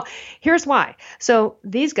 Well, here's why. So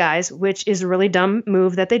these guys, which is a really dumb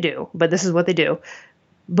move that they do, but this is what they do.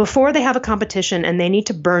 before they have a competition and they need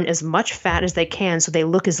to burn as much fat as they can so they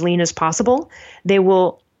look as lean as possible, they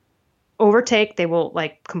will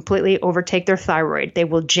like completely overtake their thyroid. They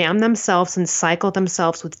will jam themselves and cycle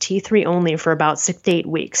themselves with T3 only for about 6 to 8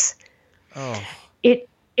 weeks. Oh,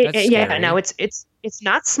 Yeah. scary. Now it's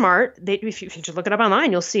not smart. If you look it up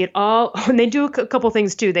online, you'll see it all. And they do a couple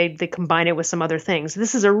things too. They combine it with some other things.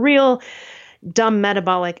 This is a real dumb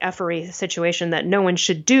metabolic effery situation that no one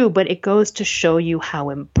should do, but it goes to show you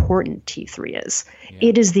how important T3 is. Yeah.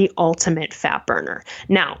 It is the ultimate fat burner.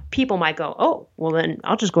 Now, people might go, oh, well, then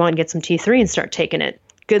I'll just go out and get some T3 and start taking it.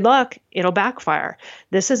 Good luck. It'll backfire.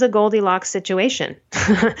 This is a Goldilocks situation.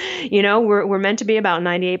 We're meant to be about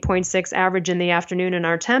 98.6 average in the afternoon in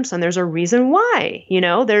our temps, and there's a reason why.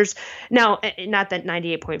 There's now, not that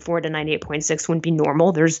 98.4 to 98.6 wouldn't be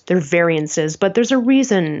normal. There are variances, but there's a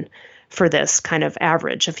reason for this kind of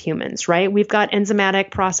average of humans, right? We've got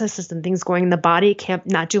enzymatic processes and things going in the body,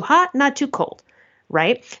 not too hot, not too cold,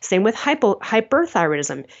 right? Same with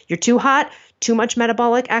hyperthyroidism. You're too hot, too much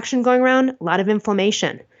metabolic action going around, a lot of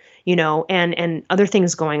inflammation, and other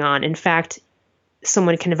things going on. In fact,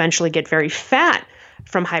 someone can eventually get very fat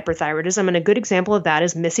from hyperthyroidism. And a good example of that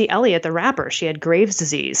is Missy Elliott, the rapper. She had Graves'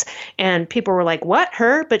 disease. And people were like, what?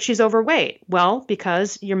 Her? But she's overweight. Well,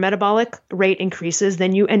 because your metabolic rate increases,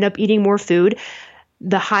 then you end up eating more food.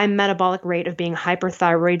 The high metabolic rate of being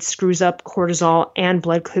hyperthyroid screws up cortisol and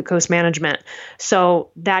blood glucose management. So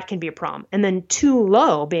that can be a problem. And then too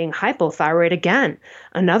low, being hypothyroid, again,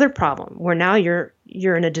 another problem where now you're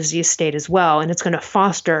in a disease state as well. And it's going to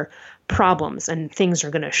foster problems and things are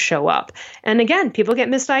going to show up. And again, people get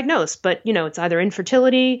misdiagnosed, but it's either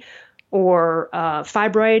infertility or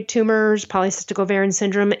fibroid tumors, polycystic ovarian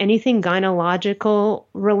syndrome, anything gynecological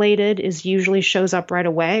related usually shows up right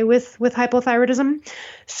away with hypothyroidism.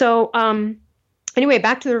 So anyway,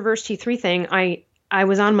 back to the reverse T3 thing. I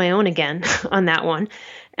was on my own again on that one.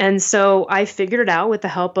 And so I figured it out with the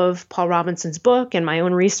help of Paul Robinson's book and my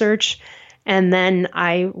own research. And then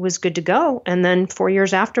I was good to go. And then 4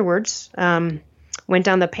 years afterwards, went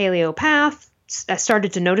down the paleo path. I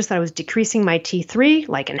started to notice that I was decreasing my T3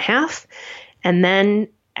 like in half. And then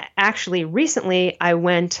actually recently I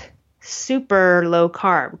went super low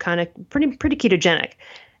carb, kind of pretty ketogenic.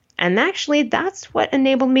 And actually that's what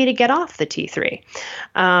enabled me to get off the T3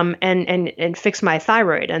 and fix my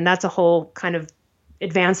thyroid. And that's a whole kind of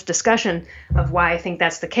advanced discussion of why I think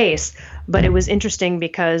that's the case. But it was interesting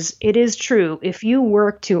because it is true. If you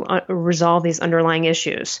work to resolve these underlying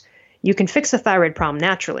issues, you can fix the thyroid problem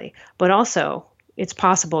naturally, but also it's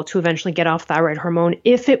possible to eventually get off thyroid hormone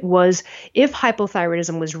if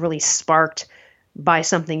hypothyroidism was really sparked by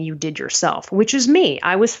something you did yourself, which is me.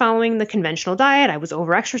 I was following the conventional diet. I was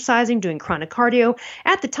over-exercising, doing chronic cardio.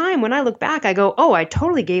 At the time, when I look back, I go, oh, I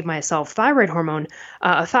totally gave myself thyroid hormone,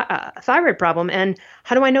 thyroid problem. And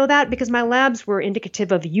how do I know that? Because my labs were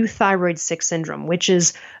indicative of euthyroid 6 syndrome, which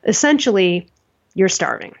is essentially you're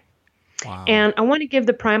starving. Wow. And I want to give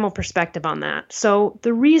the primal perspective on that. So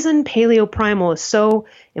the reason paleo primal is so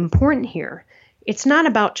important here, it's not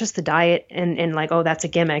about just the diet and like, oh, that's a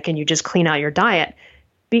gimmick and you just clean out your diet.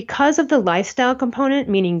 Because of the lifestyle component,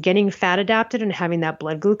 meaning getting fat adapted and having that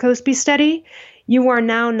blood glucose be steady, you are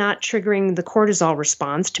now not triggering the cortisol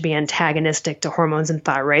response to be antagonistic to hormones and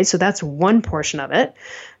thyroid. So that's one portion of it.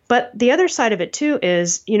 But the other side of it too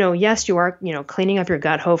is, yes, you are, cleaning up your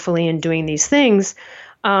gut, hopefully, and doing these things.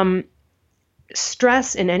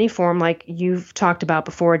 Stress in any form, like you've talked about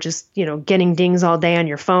before, just, getting dings all day on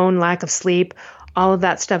your phone, lack of sleep, all of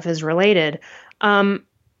that stuff is related.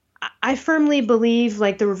 I firmly believe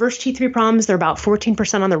like the reverse T3 problems, they're about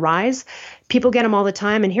 14% on the rise. People get them all the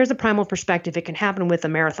time. And here's a primal perspective. It can happen with a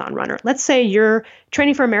marathon runner. Let's say you're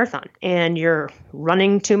training for a marathon and you're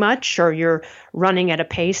running too much, or you're running at a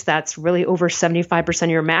pace that's really over 75% of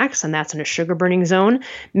your max, and that's in a sugar burning zone.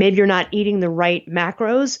 Maybe you're not eating the right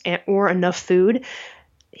macros or enough food.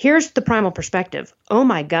 Here's the primal perspective. Oh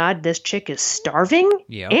my God, this chick is starving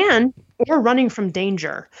and we're running from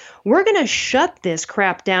danger. We're going to shut this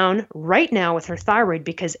crap down right now with her thyroid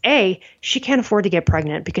because A, she can't afford to get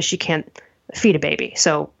pregnant because she can't feed a baby.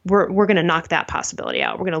 So we're going to knock that possibility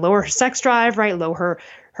out. We're going to lower her sex drive, right? Lower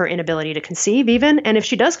her inability to conceive even. And if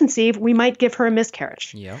she does conceive, we might give her a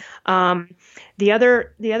miscarriage. Yeah. The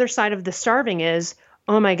other side of the starving is,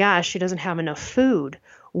 oh my gosh, she doesn't have enough food.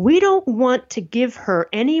 We don't want to give her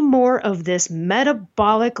any more of this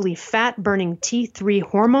metabolically fat-burning T3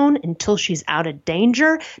 hormone until she's out of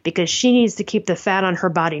danger, because she needs to keep the fat on her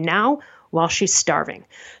body now while she's starving.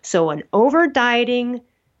 So an over-dieting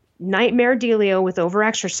nightmare dealio with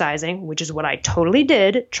over-exercising, which is what I totally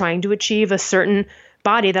did, trying to achieve a certain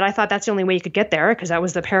body that I thought that's the only way you could get there because that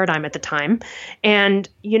was the paradigm at the time. And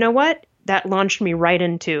you know what? That launched me right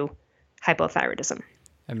into hypothyroidism.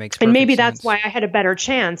 That makes And perfect maybe sense. that's why I had a better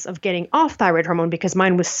chance of getting off thyroid hormone, because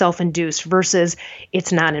mine was self-induced versus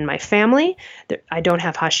it's not in my family. I don't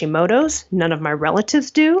have Hashimoto's. None of my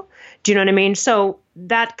relatives do. Do you know what I mean? So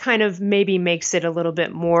that kind of maybe makes it a little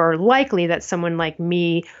bit more likely that someone like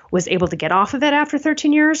me was able to get off of it after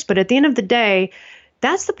 13 years. But at the end of the day,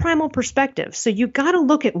 that's the primal perspective. So you got to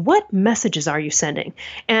look at what messages are you sending.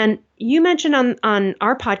 And you mentioned on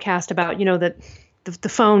our podcast about, the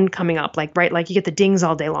phone coming up, like you get the dings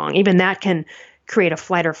all day long. Even that can create a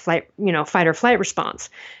fight or flight response.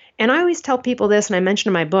 And I always tell people this, and I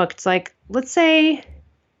mentioned in my book, it's like, let's say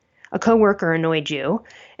a coworker annoyed you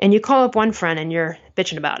and you call up one friend and you're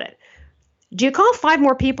bitching about it. Do you call 5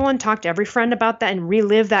 more people and talk to every friend about that and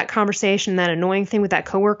relive that conversation, that annoying thing with that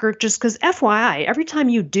coworker? Just because FYI, every time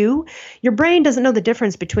you do, your brain doesn't know the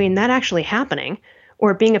difference between that actually happening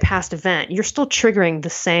or being a past event. You're still triggering the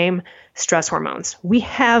same stress hormones. We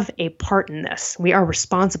have a part in this. We are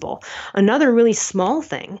responsible. Another really small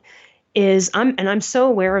thing is, I'm so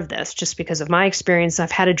aware of this just because of my experience.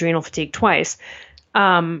 I've had adrenal fatigue twice.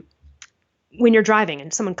 When you're driving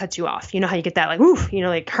and someone cuts you off, you know how you get that like, oof,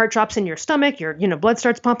 like heart drops in your stomach, your, blood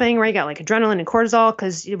starts pumping, right? You got like adrenaline and cortisol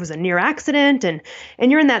because it was a near accident and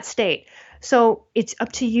you're in that state. So it's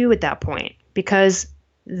up to you at that point, because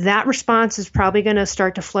that response is probably going to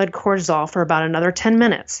start to flood cortisol for about another 10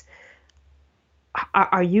 minutes.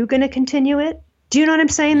 Are you going to continue it? Do you know what I'm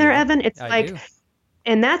saying there, Evan? It's I do.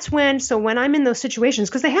 And that's when I'm in those situations,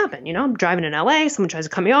 because they happen, I'm driving in LA, someone tries to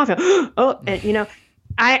cut me off, and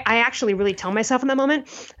I actually really tell myself in that moment,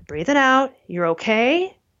 breathe it out. You're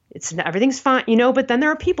okay. Everything's fine, but then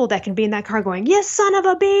there are people that can be in that car going, yes, son of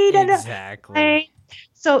a bee. Exactly.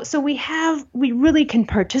 So we really can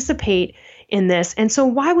participate in this. And so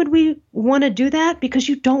why would we want to do that? Because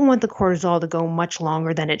you don't want the cortisol to go much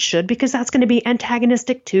longer than it should, because that's going to be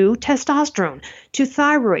antagonistic to testosterone, to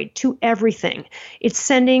thyroid, to everything. It's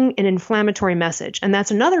sending an inflammatory message. And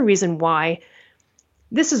that's another reason why.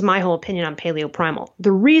 This is my whole opinion on paleoprimal.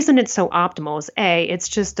 The reason it's so optimal is it's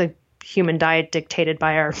just a human diet dictated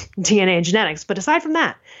by our DNA and genetics. But aside from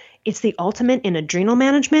that, it's the ultimate in adrenal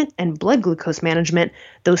management and blood glucose management.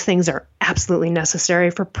 Those things are absolutely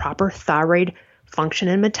necessary for proper thyroid function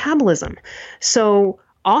and metabolism. So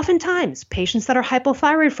oftentimes, patients that are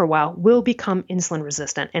hypothyroid for a while will become insulin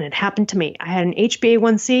resistant. And it happened to me. I had an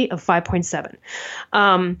HbA1c of 5.7.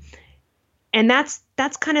 And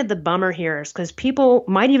that's kind of the bummer here, is because people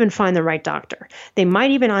might even find the right doctor. They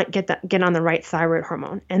might even get on the right thyroid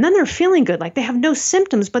hormone. And then they're feeling good, like they have no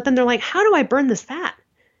symptoms, but then they're like, how do I burn this fat?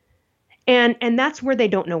 And that's where they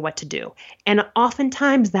don't know what to do. And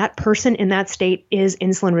oftentimes that person in that state is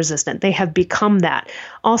insulin resistant. They have become that.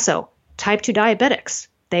 Also, type 2 diabetics,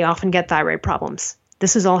 they often get thyroid problems.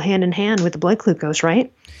 This is all hand in hand with the blood glucose,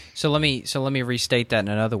 right? So let me restate that in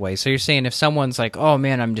another way. So you're saying if someone's like, oh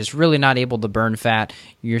man, I'm just really not able to burn fat,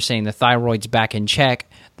 you're saying the thyroid's back in check.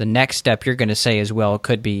 The next step you're going to say as well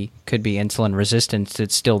could be insulin resistance.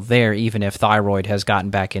 It's still there even if thyroid has gotten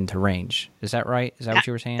back into range. Is that right? Is that what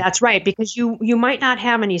you were saying? That's right, because you might not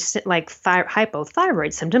have any like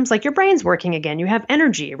hypothyroid symptoms, like your brain's working again. You have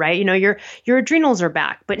energy, right? Your adrenals are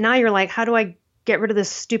back, but now you're like, how do I get rid of this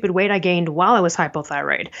stupid weight I gained while I was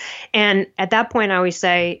hypothyroid? And at that point, I always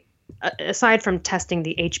say, aside from testing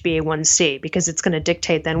the HbA1c, because it's going to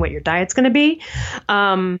dictate then what your diet's going to be.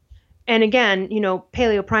 And again,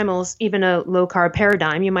 paleoprimals, even a low carb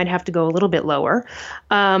paradigm, you might have to go a little bit lower.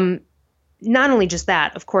 Not only just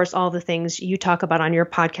that, of course, all the things you talk about on your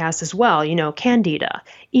podcast as well, candida,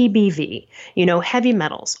 EBV, heavy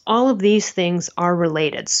metals, all of these things are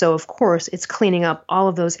related. So of course, it's cleaning up all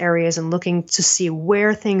of those areas and looking to see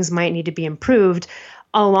where things might need to be improved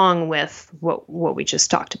along with what we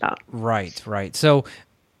just talked about. Right. So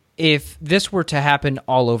if this were to happen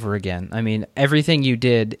all over again, I mean, everything you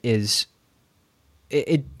did is,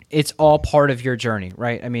 it's all part of your journey,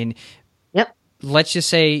 right? I mean, yep. Let's just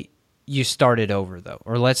say you started over though,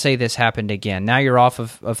 or let's say this happened again. Now you're off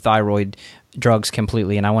of thyroid drugs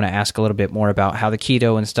completely, and I want to ask a little bit more about how the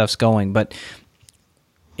keto and stuff's going. But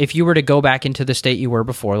if you were to go back into the state you were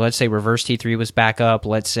before, let's say reverse T3 was back up,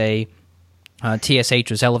 let's say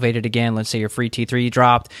TSH was elevated again, let's say your free T3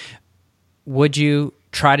 dropped, would you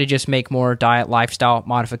try to just make more diet lifestyle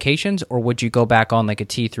modifications, or would you go back on like a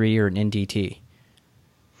T3 or an NDT?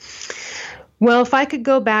 Well, if I could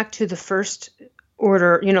go back to the first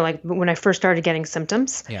order, like when I first started getting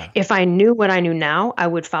symptoms, if I knew what I knew now, I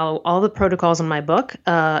would follow all the protocols in my book.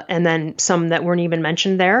 And then some that weren't even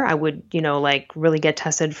mentioned there, I would, like really get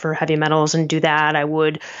tested for heavy metals and do that. I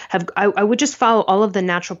would just follow all of the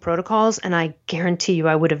natural protocols, and I guarantee you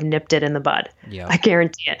I would have nipped it in the bud. Yeah. I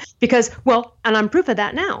guarantee it because, and I'm proof of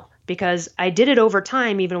that now. Because I did it over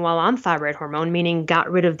time, even while on thyroid hormone, meaning got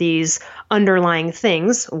rid of these underlying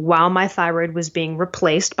things while my thyroid was being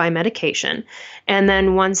replaced by medication. And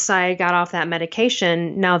then once I got off that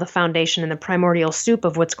medication, now the foundation and the primordial soup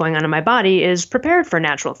of what's going on in my body is prepared for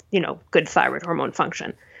natural, good thyroid hormone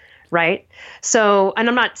function. Right. So, and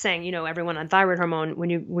I'm not saying, everyone on thyroid hormone,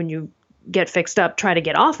 when you get fixed up, try to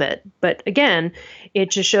get off it. But again,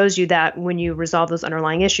 it just shows you that when you resolve those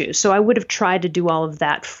underlying issues. So I would have tried to do all of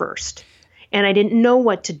that first. And I didn't know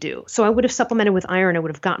what to do. So I would have supplemented with iron. I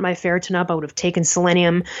would have gotten my ferritin up. I would have taken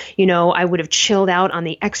selenium. I would have chilled out on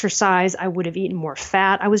the exercise. I would have eaten more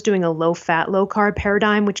fat. I was doing a low fat, low carb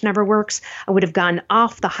paradigm, which never works. I would have gotten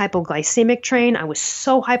off the hypoglycemic train. I was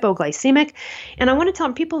so hypoglycemic. And I want to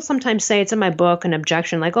tell people sometimes say it's in my book, an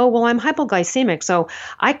objection like, oh, well, I'm hypoglycemic, so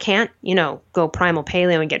I can't, go primal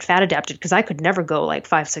paleo and get fat adapted because I could never go like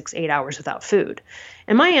 5, 6, 8 hours without food.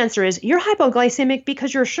 And my answer is you're hypoglycemic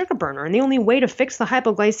because you're a sugar burner. And the only way to fix the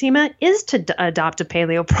hypoglycemia is to adopt a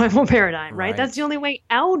paleo primal paradigm, right? That's the only way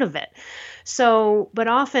out of it. So, but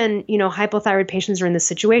often, hypothyroid patients are in this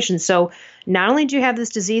situation. So not only do you have this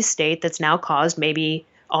disease state that's now caused maybe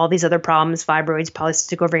all these other problems, fibroids,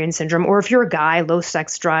 polycystic ovarian syndrome, or if you're a guy, low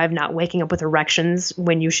sex drive, not waking up with erections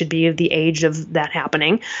when you should be of the age of that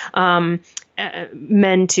happening,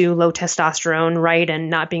 men to low testosterone, right, and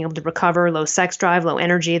not being able to recover, low sex drive, low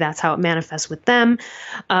energy, that's how it manifests with them.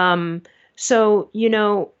 So,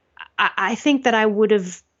 I think that I would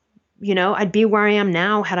have, I'd be where I am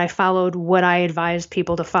now had I followed what I advise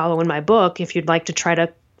people to follow in my book if you'd like to try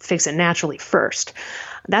to fix it naturally first.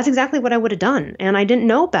 That's exactly what I would have done. And I didn't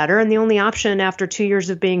know better. And the only option after 2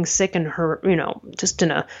 years of being sick and hurt, just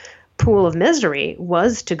in a pool of misery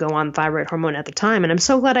was to go on thyroid hormone at the time. And I'm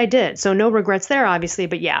so glad I did. So no regrets there, obviously.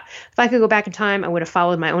 But yeah, if I could go back in time, I would have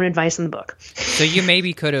followed my own advice in the book. So you're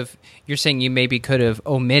saying you maybe could have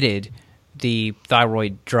omitted the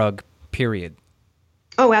thyroid drug, period.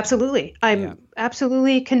 Oh, absolutely. I'm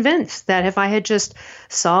absolutely convinced that if I had just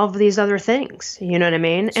solved these other things, you know what I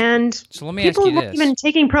mean? And so let me people ask you weren't this. even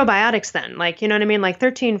taking probiotics then. Like, you know what I mean? Like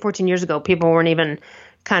 13, 14 years ago, people weren't even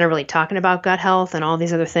kind of really talking about gut health and all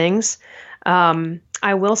these other things.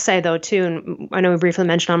 I will say, though, too, and I know we briefly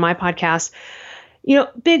mentioned on my podcast,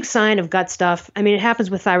 big sign of gut stuff. I mean, it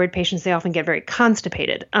happens with thyroid patients. They often get very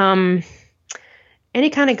constipated. Any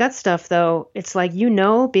kind of gut stuff, though, it's like,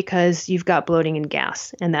 because you've got bloating and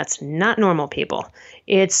gas, and that's not normal, people.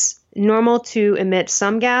 It's normal to emit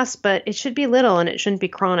some gas, but it should be little and it shouldn't be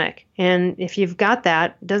chronic. And if you've got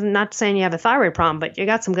that, not saying you have a thyroid problem, but you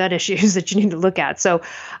got some gut issues that you need to look at. So,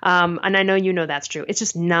 and I know that's true. It's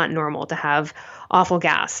just not normal to have awful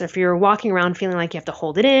gas. If you're walking around feeling like you have to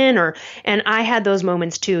hold it in, and I had those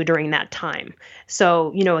moments too during that time.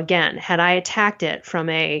 So, again, had I attacked it from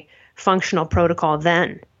a functional protocol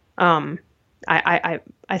then,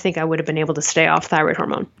 I think I would have been able to stay off thyroid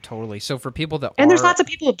hormone. Totally. So for people that there's lots of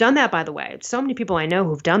people who've done that, by the way. So many people I know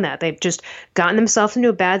who've done that. They've just gotten themselves into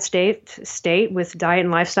a bad state with diet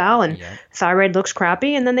and lifestyle, and thyroid looks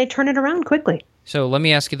crappy, and then they turn it around quickly. So let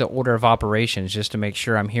me ask you the order of operations just to make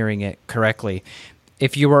sure I'm hearing it correctly.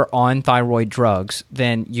 If you were on thyroid drugs,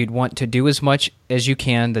 then you'd want to do as much as you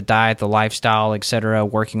can, the diet, the lifestyle, etc.,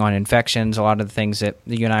 working on infections, a lot of the things that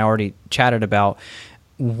you and I already chatted about.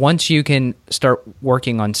 Once you can start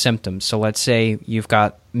working on symptoms, so let's say you've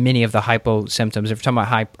got many of the hypo symptoms. If you're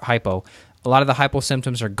talking about hypo, a lot of the hypo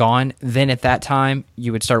symptoms are gone. Then at that time,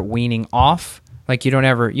 you would start weaning off. Like you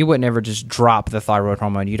wouldn't ever just drop the thyroid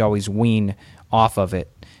hormone. You'd always wean off of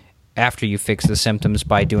it after you fix the symptoms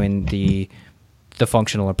by doing the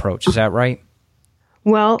functional approach. Is that right?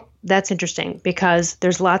 Well, that's interesting because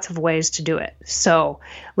there's lots of ways to do it. So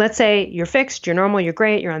let's say you're fixed, you're normal, you're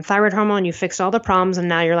great, you're on thyroid hormone, you fixed all the problems, and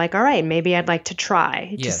now you're like, all right, maybe I'd like to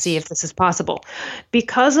try to see if this is possible.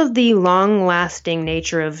 Because of the long-lasting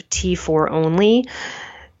nature of T4 only,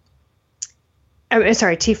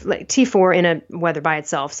 T4 in a, whether by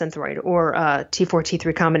itself, Synthroid, or T4,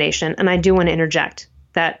 T3 combination, and I do want to interject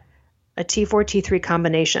that a T4, T3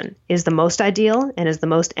 combination is the most ideal and is the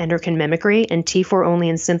most endocrine mimicry, and T4 only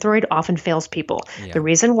in Synthroid often fails people. Yeah. The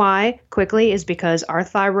reason why, quickly, is because our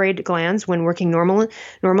thyroid glands, when working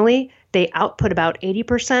normally, they output about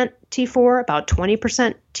 80% T4, about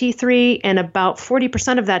 20% T3, and about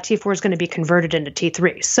 40% of that T4 is going to be converted into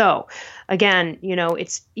T3. So again,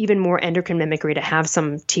 it's even more endocrine mimicry to have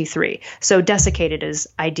some T3. So desiccated is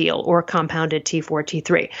ideal, or compounded T4,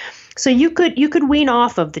 T3. So you could wean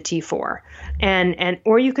off of the T4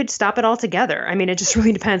 or you could stop it altogether. I mean, it just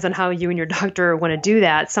really depends on how you and your doctor want to do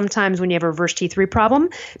that. Sometimes when you have a reverse T3 problem,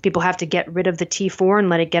 people have to get rid of the T4 and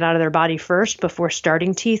let it get out of their body first before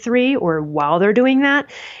starting T3, or while they're doing that.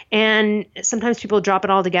 And sometimes people drop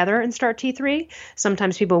it all together and start T3.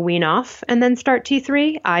 Sometimes people wean off and then start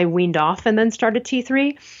T3. I weaned off and then started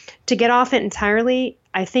T3. To get off it entirely,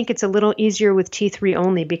 I think it's a little easier with T3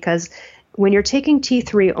 only, because when you're taking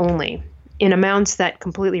T3 only in amounts that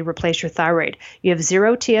completely replace your thyroid, you have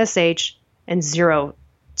 0 TSH and 0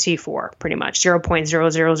 T4, pretty much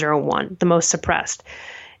 0.0001, the most suppressed.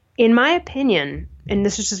 In my opinion, and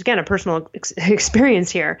this is just, again, a personal experience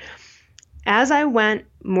here, as I went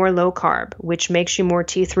more low carb, which makes you more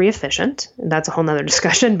T3 efficient, and that's a whole nother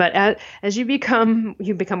discussion, but as you become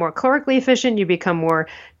more calorically efficient, you become more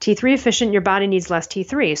T3 efficient, your body needs less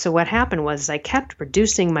T3. So what happened was I kept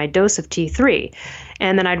reducing my dose of T3,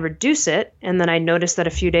 and then I'd reduce it, and then I'd notice that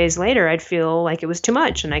a few days later I'd feel like it was too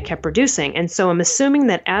much, and I kept reducing. And so I'm assuming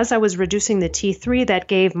that as I was reducing the T3, that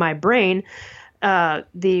gave my brain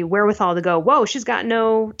the wherewithal to go, whoa, she's got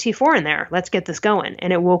no T4 in there. Let's get this going.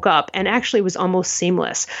 And it woke up, and actually it was almost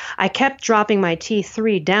seamless. I kept dropping my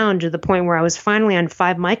T3 down to the point where I was finally on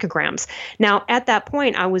 5 micrograms. Now, at that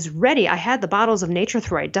point, I was ready. I had the bottles of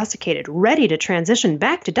Thyroid desiccated, ready to transition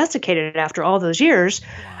back to desiccated after all those years.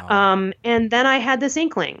 Wow. And then I had this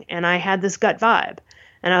inkling, and I had this gut vibe.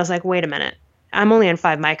 And I was like, wait a minute. I'm only on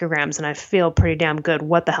 5 micrograms and I feel pretty damn good.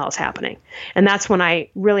 What the hell is happening? And that's when I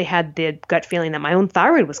really had the gut feeling that my own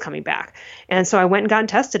thyroid was coming back. And so I went and got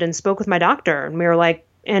tested and spoke with my doctor. And we were like,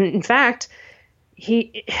 and in fact,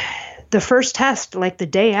 the first test, like the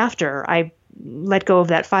day after I let go of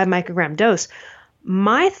that 5 microgram dose,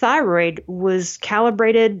 my thyroid was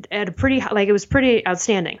calibrated at a pretty, like it was pretty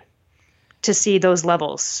outstanding to see those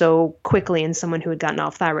levels so quickly in someone who had gotten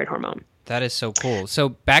off thyroid hormone. That is so cool. So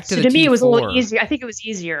back to so the to me, T4. it was a little easier. I think it was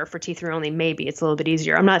easier for T3 only. Maybe it's a little bit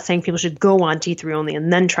easier. I'm not saying people should go on T3 only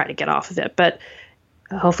and then try to get off of it, but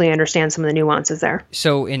hopefully I understand some of the nuances there.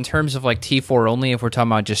 So in terms of like T4 only, if we're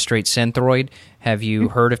talking about just straight Synthroid, have you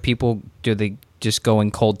heard of people, do they just go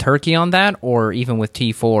in cold turkey on that? Or even with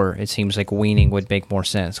T4, it seems like weaning would make more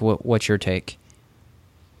sense. What's your take?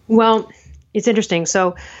 Well, it's interesting.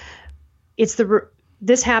 So it's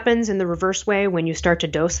this happens in the reverse way. When you start to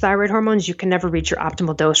dose thyroid hormones, you can never reach your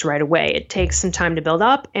optimal dose right away. It takes some time to build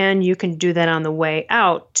up, and you can do that on the way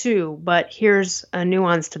out too. But here's a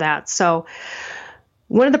nuance to that. So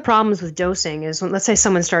one of the problems with dosing is when, let's say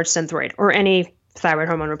someone starts Synthroid or any thyroid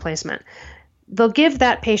hormone replacement, they'll give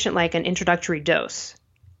that patient like an introductory dose.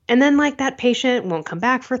 And then like that patient won't come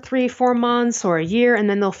back for 3-4 months or a year, and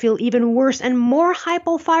then they'll feel even worse and more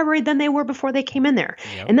hypothyroid than they were before they came in there.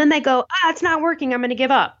 Yep. And then they go, it's not working, I'm going to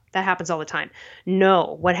give up. That happens all the time.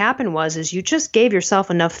 No, what happened is you just gave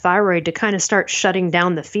yourself enough thyroid to kind of start shutting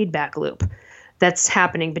down the feedback loop that's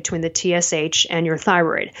happening between the TSH and your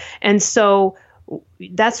thyroid. And so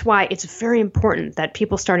that's why it's very important that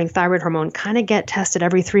people starting thyroid hormone kind of get tested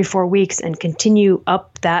every 3-4 weeks and continue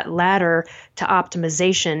up that ladder to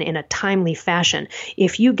optimization in a timely fashion.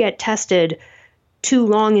 If you get tested too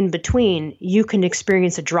long in between, you can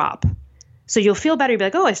experience a drop. So you'll feel better. You'll be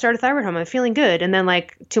like, I started thyroid hormone, I'm feeling good. And then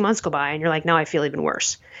like 2 months go by and you're like, now I feel even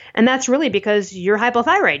worse. And that's really because you're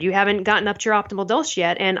hypothyroid. You haven't gotten up to your optimal dose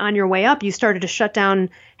yet. And on your way up, you started to shut down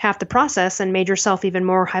half the process and made yourself even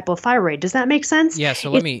more hypothyroid. Does that make sense? Yeah. So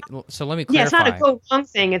let me clarify. Yeah, it's not a go wrong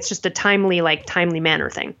thing. It's just a timely manner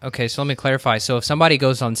thing. Okay. So let me clarify. So if somebody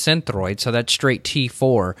goes on Synthroid, so that's straight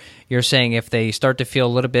T4, you're saying if they start to feel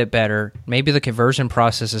a little bit better, maybe the conversion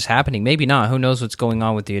process is happening. Maybe not. Who knows what's going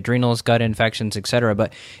on with the adrenals, gut infections, etc.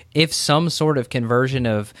 But if some sort of conversion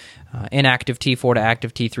of inactive T4 to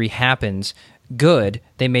active T3 happens, good,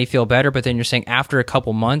 they may feel better, but then you're saying after a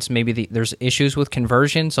couple months, maybe there's issues with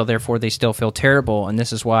conversion, so therefore they still feel terrible, and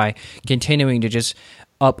this is why continuing to just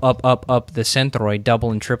up the Synthroid,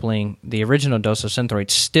 double and tripling the original dose of Synthroid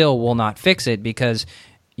still will not fix it because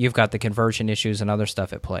you've got the conversion issues and other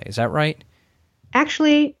stuff at play. Is that right?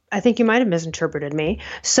 Actually, I think you might have misinterpreted me.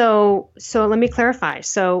 So let me clarify.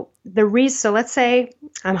 So let's say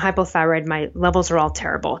I'm hypothyroid, my levels are all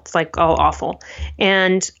terrible. It's like all awful.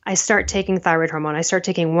 And I start taking thyroid hormone. I start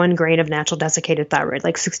taking 1 grain of natural desiccated thyroid,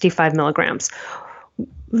 like 65 milligrams.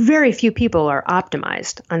 Very few people are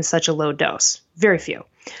optimized on such a low dose. Very few.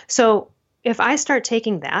 So if I start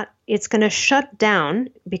taking that, it's going to shut down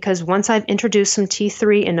because once I've introduced some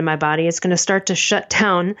T3 into my body, it's going to start to shut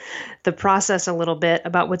down the process a little bit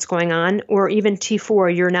about what's going on, or even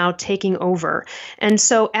T4, you're now taking over. And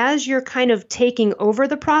so as you're kind of taking over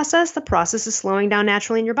the process is slowing down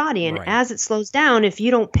naturally in your body. And Right. as it slows down, if you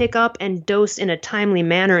don't pick up and dose in a timely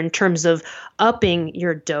manner in terms of upping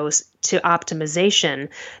your dose to optimization,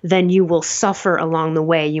 then you will suffer along the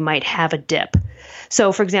way. You might have a dip.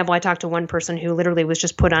 So, for example, I talked to one person who literally was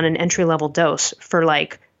just put on an entry-level dose for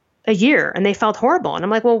like a year and they felt horrible. And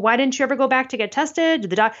I'm like, well, why didn't you ever go back to get tested?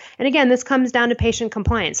 Did the doc? And again, this comes down to patient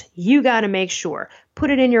compliance. You got to make sure.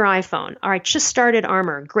 Put it in your iPhone. All right, just started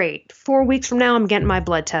Armor. Great. 4 weeks from now, I'm getting my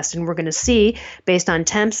blood test and we're going to see based on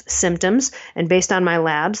temps, symptoms, and based on my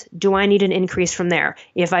labs, do I need an increase from there?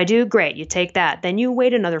 If I do, great. You take that. Then you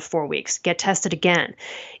wait another 4 weeks, get tested again.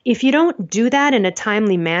 If you don't do that in a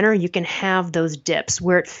timely manner, you can have those dips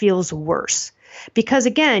where it feels worse. Because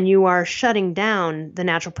again, you are shutting down the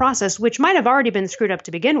natural process, which might have already been screwed up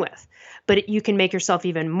to begin with, but you can make yourself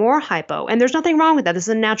even more hypo. And there's nothing wrong with that. This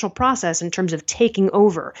is a natural process in terms of taking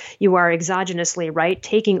over. You are exogenously, right,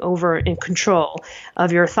 taking over in control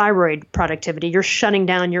of your thyroid productivity. You're shutting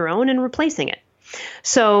down your own and replacing it.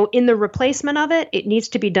 So in the replacement of it, it needs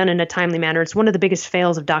to be done in a timely manner. It's one of the biggest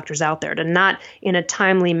fails of doctors out there to not in a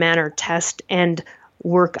timely manner test and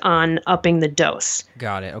work on upping the dose.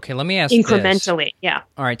 Got it. Okay, let me ask incrementally. This. Yeah.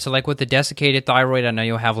 All right, so like with the desiccated thyroid, I know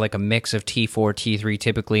you'll have like a mix of T4, T3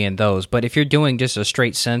 typically in those, but if you're doing just a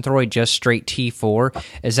straight Synthroid, just straight T4,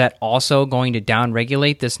 is that also going to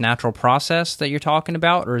downregulate this natural process that you're talking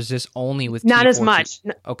about, or is this only with Not T4, as much.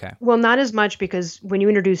 Okay. Well, not as much because when you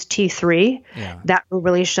introduce T3, that will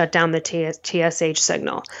really shut down the TSH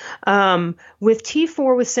signal. With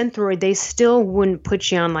T4, with Synthroid, they still wouldn't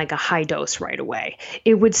put you on like a high dose right away.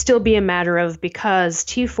 It would still be a matter of, because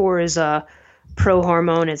T4 is a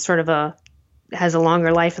prohormone, it's sort of has a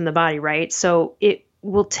longer life in the body, right? So it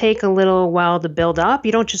will take a little while to build up.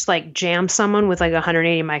 You don't just like jam someone with like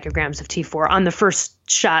 180 micrograms of T4 on the first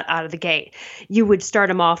shot out of the gate. You would start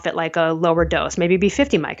them off at like a lower dose, maybe be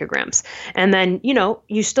 50 micrograms. And then,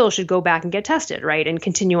 you still should go back and get tested, right? And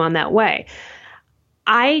continue on that way.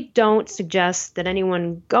 I don't suggest that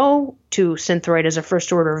anyone go to Synthroid as a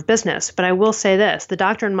first order of business, but I will say this. The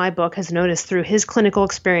doctor in my book has noticed through his clinical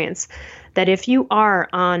experience that if you are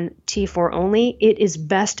on T4 only, it is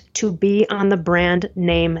best to be on the brand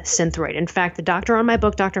name Synthroid. In fact, the doctor on my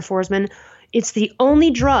book, Dr. Forsman, it's the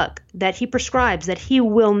only drug that he prescribes that he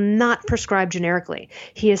will not prescribe generically.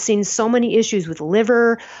 He has seen so many issues with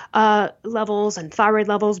liver levels and thyroid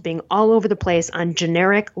levels being all over the place on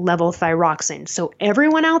generic level thyroxine. So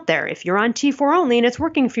everyone out there, if you're on T4 only and it's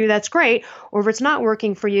working for you, that's great. Or if it's not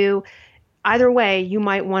working for you, either way, you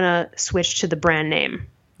might want to switch to the brand name.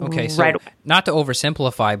 Okay, so not to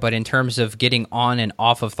oversimplify, but in terms of getting on and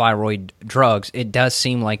off of thyroid drugs, it does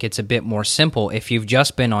seem like it's a bit more simple if you've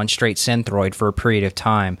just been on straight Synthroid for a period of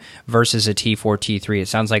time versus a T4, T3. It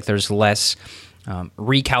sounds like there's less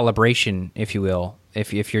recalibration, if you will.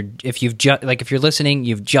 If you're listening,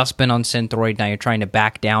 you've just been on Synthroid, now you're trying to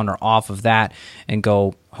back down or off of that and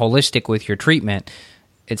go holistic with your treatment.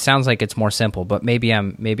 It sounds like it's more simple, but maybe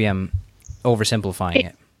I'm oversimplifying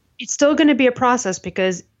it. It's still going to be a process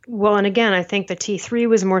because, well, and again, I think the T3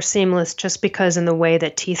 was more seamless just because in the way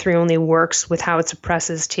that T3 only works with how it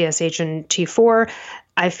suppresses TSH and T4,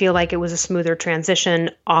 I feel like it was a smoother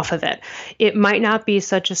transition off of it. It might not be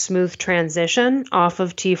such a smooth transition off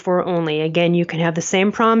of T4 only. Again, you can have the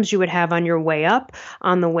same problems you would have on your way up.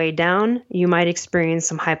 On the way down, you might experience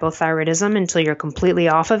some hypothyroidism until you're completely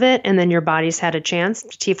off of it, and then your body's had a chance.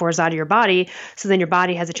 T4 is out of your body, so then your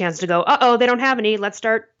body has a chance to go, uh-oh, they don't have any. Let's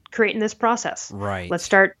start creating this process. Right. Let's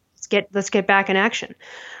get back in action.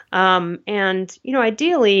 And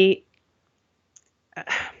ideally,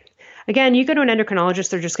 again, you go to an endocrinologist,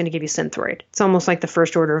 they're just going to give you Synthroid. It's almost like the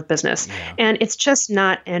first order of business. Yeah. And it's just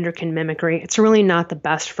not endocrine mimicry. It's really not the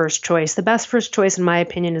best first choice. The best first choice, in my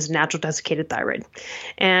opinion, is natural desiccated thyroid.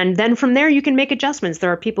 And then from there, you can make adjustments.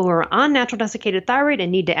 There are people who are on natural desiccated thyroid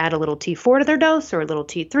and need to add a little T4 to their dose or a little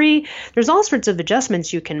T3. There's all sorts of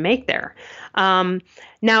adjustments you can make there.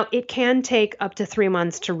 Now, it can take up to 3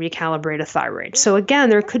 months to recalibrate a thyroid. So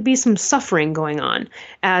again, there could be some suffering going on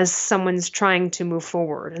as someone's trying to move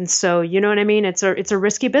forward. And so, you know what I mean? It's a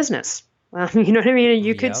risky business. You know what I mean?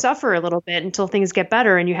 You could Yep. suffer a little bit until things get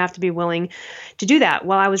better, and you have to be willing to do that.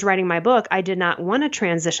 While I was writing my book, I did not want to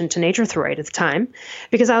transition to Nature Thyroid at the time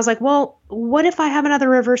because I was like, well, what if I have another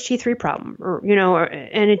reverse T3 problem,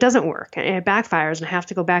 and it doesn't work and it backfires and I have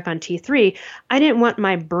to go back on T3? I didn't want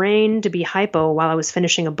my brain to be hypo while I was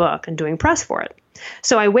finishing a book and doing press for it.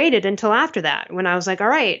 So I waited until after that when I was like, all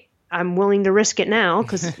right, I'm willing to risk it now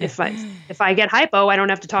because if I get hypo, I don't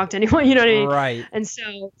have to talk to anyone. You know what I mean? Right. And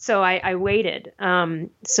so I waited.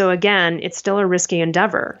 So again, it's still a risky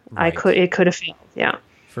endeavor. Right. It could have failed. Yeah.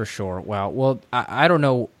 For sure. Wow. Well, I don't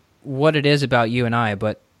know what it is about you and I,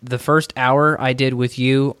 but the first hour I did with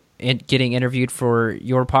you getting interviewed for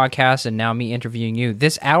your podcast and now me interviewing you,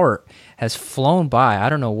 this hour has flown by. I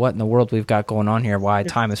don't know what in the world we've got going on here, why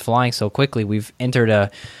time is flying so quickly. We've entered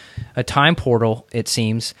a time portal, it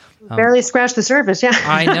seems. Barely scratched the surface, yeah.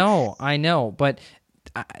 I know, but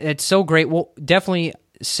it's so great. Well, definitely,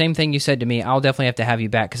 same thing you said to me. I'll definitely have to have you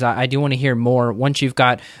back because I do want to hear more once you've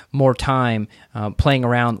got more time playing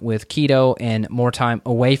around with keto and more time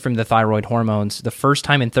away from the thyroid hormones. The first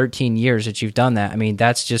time in 13 years that you've done that, I mean,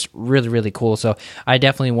 that's just really, really cool. So I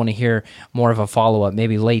definitely want to hear more of a follow-up,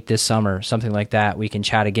 maybe late this summer, something like that. We can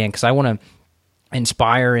chat again because I want to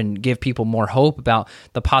inspire and give people more hope about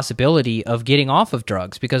the possibility of getting off of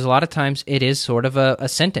drugs, because a lot of times it is sort of a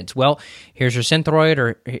sentence. Well, here's your Synthroid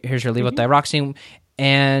or here's your levothyroxine,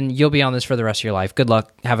 and you'll be on this for the rest of your life. Good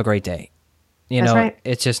luck. Have a great day. That's right.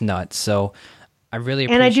 It's just nuts. So I really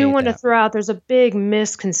appreciate And I do want that. to throw out, there's a big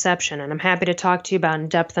misconception, and I'm happy to talk to you about in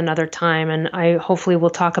depth another time, and I hopefully will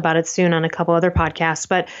talk about it soon on a couple other podcasts,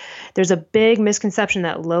 but there's a big misconception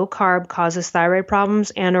that low carb causes thyroid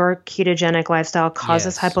problems and or ketogenic lifestyle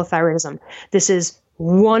causes hypothyroidism. This is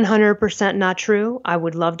 100% not true. I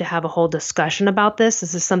would love to have a whole discussion about this.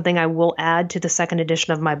 This is something I will add to the second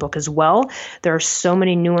edition of my book as well. There are so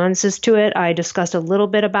many nuances to it. I discussed a little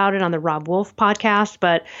bit about it on the Rob Wolf podcast,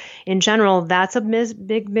 but in general, that's a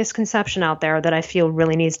big misconception out there that I feel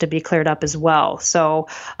really needs to be cleared up as well. So,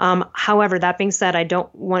 however, that being said, I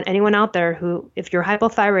don't want anyone out there who, if you're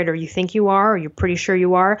hypothyroid or you think you are, or you're pretty sure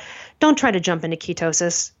you are, don't try to jump into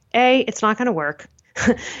ketosis. A, it's not going to work.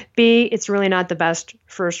 B, it's really not the best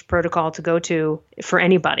first protocol to go to for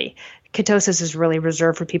anybody. Ketosis is really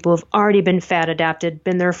reserved for people who've already been fat adapted,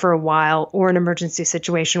 been there for a while, or an emergency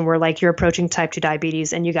situation where like you're approaching type 2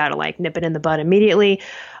 diabetes and you got to like nip it in the bud immediately.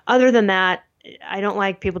 Other than that, I don't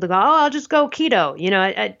like people to go, oh, I'll just go keto.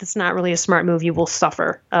 It's not really a smart move. You will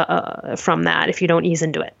suffer from that if you don't ease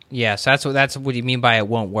into it. Yes, that's what you mean by it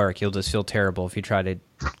won't work. You'll just feel terrible if you try to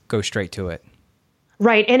go straight to it.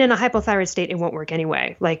 Right. And in a hypothyroid state, it won't work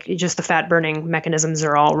anyway. Like just the fat burning mechanisms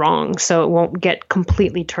are all wrong. So it won't get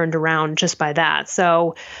completely turned around just by that.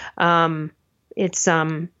 So it's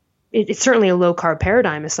certainly a low carb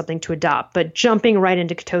paradigm is something to adopt, but jumping right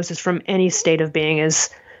into ketosis from any state of being is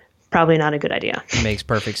probably not a good idea. Makes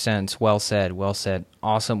perfect sense. Well said. Well said.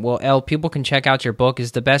 Awesome. Well, Elle, people can check out your book.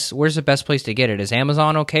 Where's the best place to get it? Is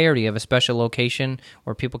Amazon okay, or do you have a special location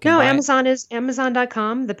where people can buy Amazon is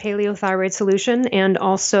Amazon.com, the Paleo Thyroid Solution, and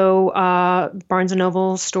also Barnes &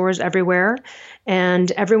 Noble stores everywhere.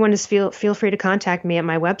 And everyone is feel free to contact me at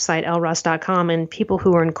my website, elleruss.com. And people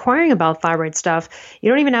who are inquiring about thyroid stuff, you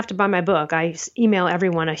don't even have to buy my book. I email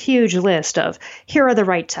everyone a huge list of, here are the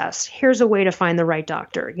right tests. Here's a way to find the right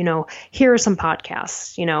doctor. Here are some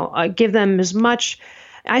podcasts. Give them as much.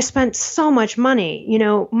 I spent so much money,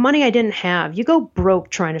 money I didn't have. You go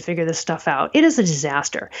broke trying to figure this stuff out. It is a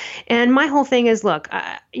disaster. And my whole thing is, look,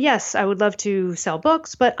 yes, I would love to sell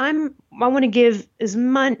books, but I want to give as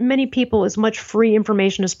many people as much free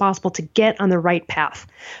information as possible to get on the right path.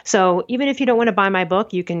 So even if you don't want to buy my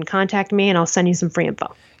book, you can contact me and I'll send you some free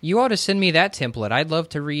info. You ought to send me that template. I'd love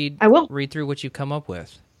to read. I will. Read through what you've come up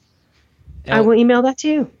with. Elle, I will email that to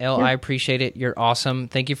you. Elle, yeah. I appreciate it. You're awesome.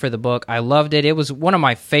 Thank you for the book. I loved it. It was one of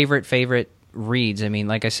my favorite reads. I mean,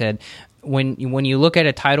 like I said, when you look at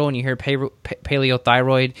a title and you hear paleo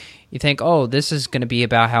thyroid, you think, oh, this is going to be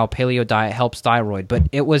about how paleo diet helps thyroid. But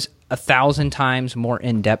it was 1,000 times more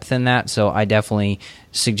in depth than that. So I definitely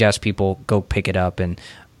suggest people go pick it up, and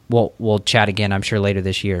we'll chat again, I'm sure, later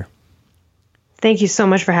this year. Thank you so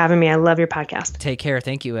much for having me. I love your podcast. Take care.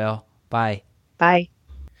 Thank you, Elle. Bye. Bye.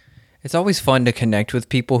 It's always fun to connect with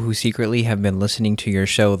people who secretly have been listening to your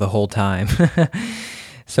show the whole time.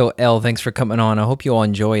 So, Elle, thanks for coming on. I hope you all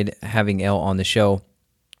enjoyed having Elle on the show.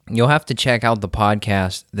 you'll have to check out the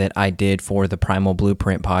podcast that I did for the Primal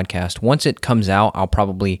Blueprint podcast. Once it comes out, I'll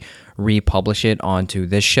probably republish it onto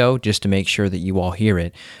this show just to make sure that you all hear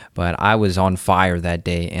it. But I was on fire that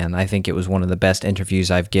day, and I think it was one of the best interviews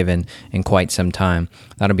I've given in quite some time.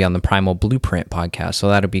 That'll be on the Primal Blueprint podcast, so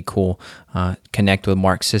that'll be cool. Connect with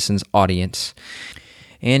Mark Sisson's audience.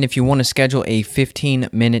 And if you want to schedule a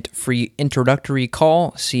 15-minute free introductory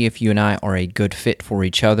call, see if you and I are a good fit for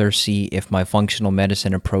each other, see if my functional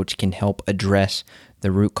medicine approach can help address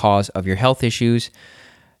the root cause of your health issues,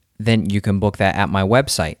 then you can book that at my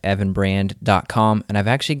website, evanbrand.com. And I've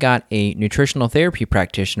actually got a nutritional therapy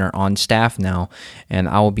practitioner on staff now, and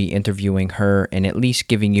I will be interviewing her and at least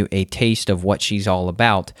giving you a taste of what she's all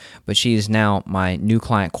about. But she is now my new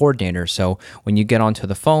client coordinator. So when you get onto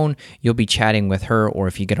the phone, you'll be chatting with her, or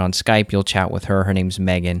if you get on Skype, you'll chat with her. Her name's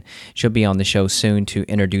Megan. She'll be on the show soon to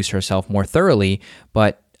introduce herself more thoroughly,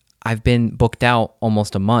 but I've been booked out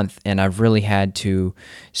almost a month, and I've really had to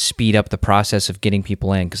speed up the process of getting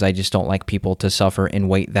people in because I just don't like people to suffer and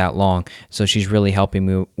wait that long. So she's really helping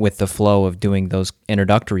me with the flow of doing those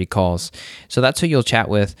introductory calls. So that's who you'll chat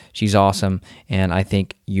with. She's awesome, and I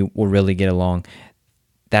think you will really get along.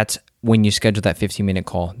 That's when you schedule that 15-minute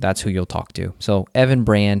call. That's who you'll talk to. So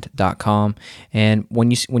evanbrand.com, and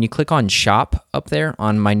when you click on shop up there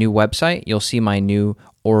on my new website, you'll see my new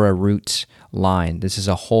Aura Roots line. This is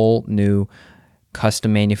a whole new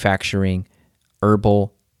custom manufacturing,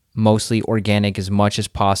 herbal, mostly organic as much as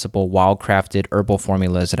possible, wild-crafted herbal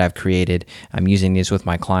formulas that I've created. I'm using these with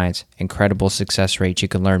my clients. Incredible success rates. You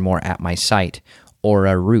can learn more at my site,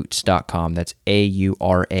 auraroots.com. That's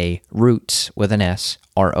A-U-R-A, roots with an S,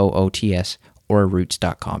 R-O-O-T-S,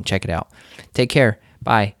 auraroots.com. Check it out. Take care.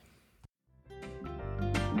 Bye.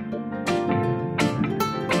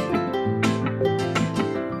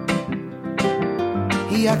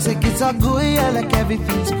 He acts like it's all good, yeah, like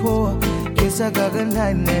everything's cool. Kiss her, got a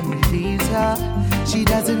line and he leaves her. She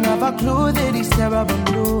doesn't have a clue that he's terrible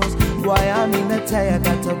news. Why I'm in a tie, I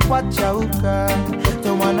got to watch out, girl.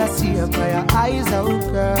 Don't wanna see her cry her eyes out,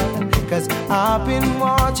 girl. Cause I've been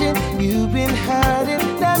watching, you've been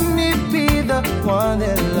hurting. Let me be the one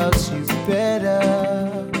that loves you better.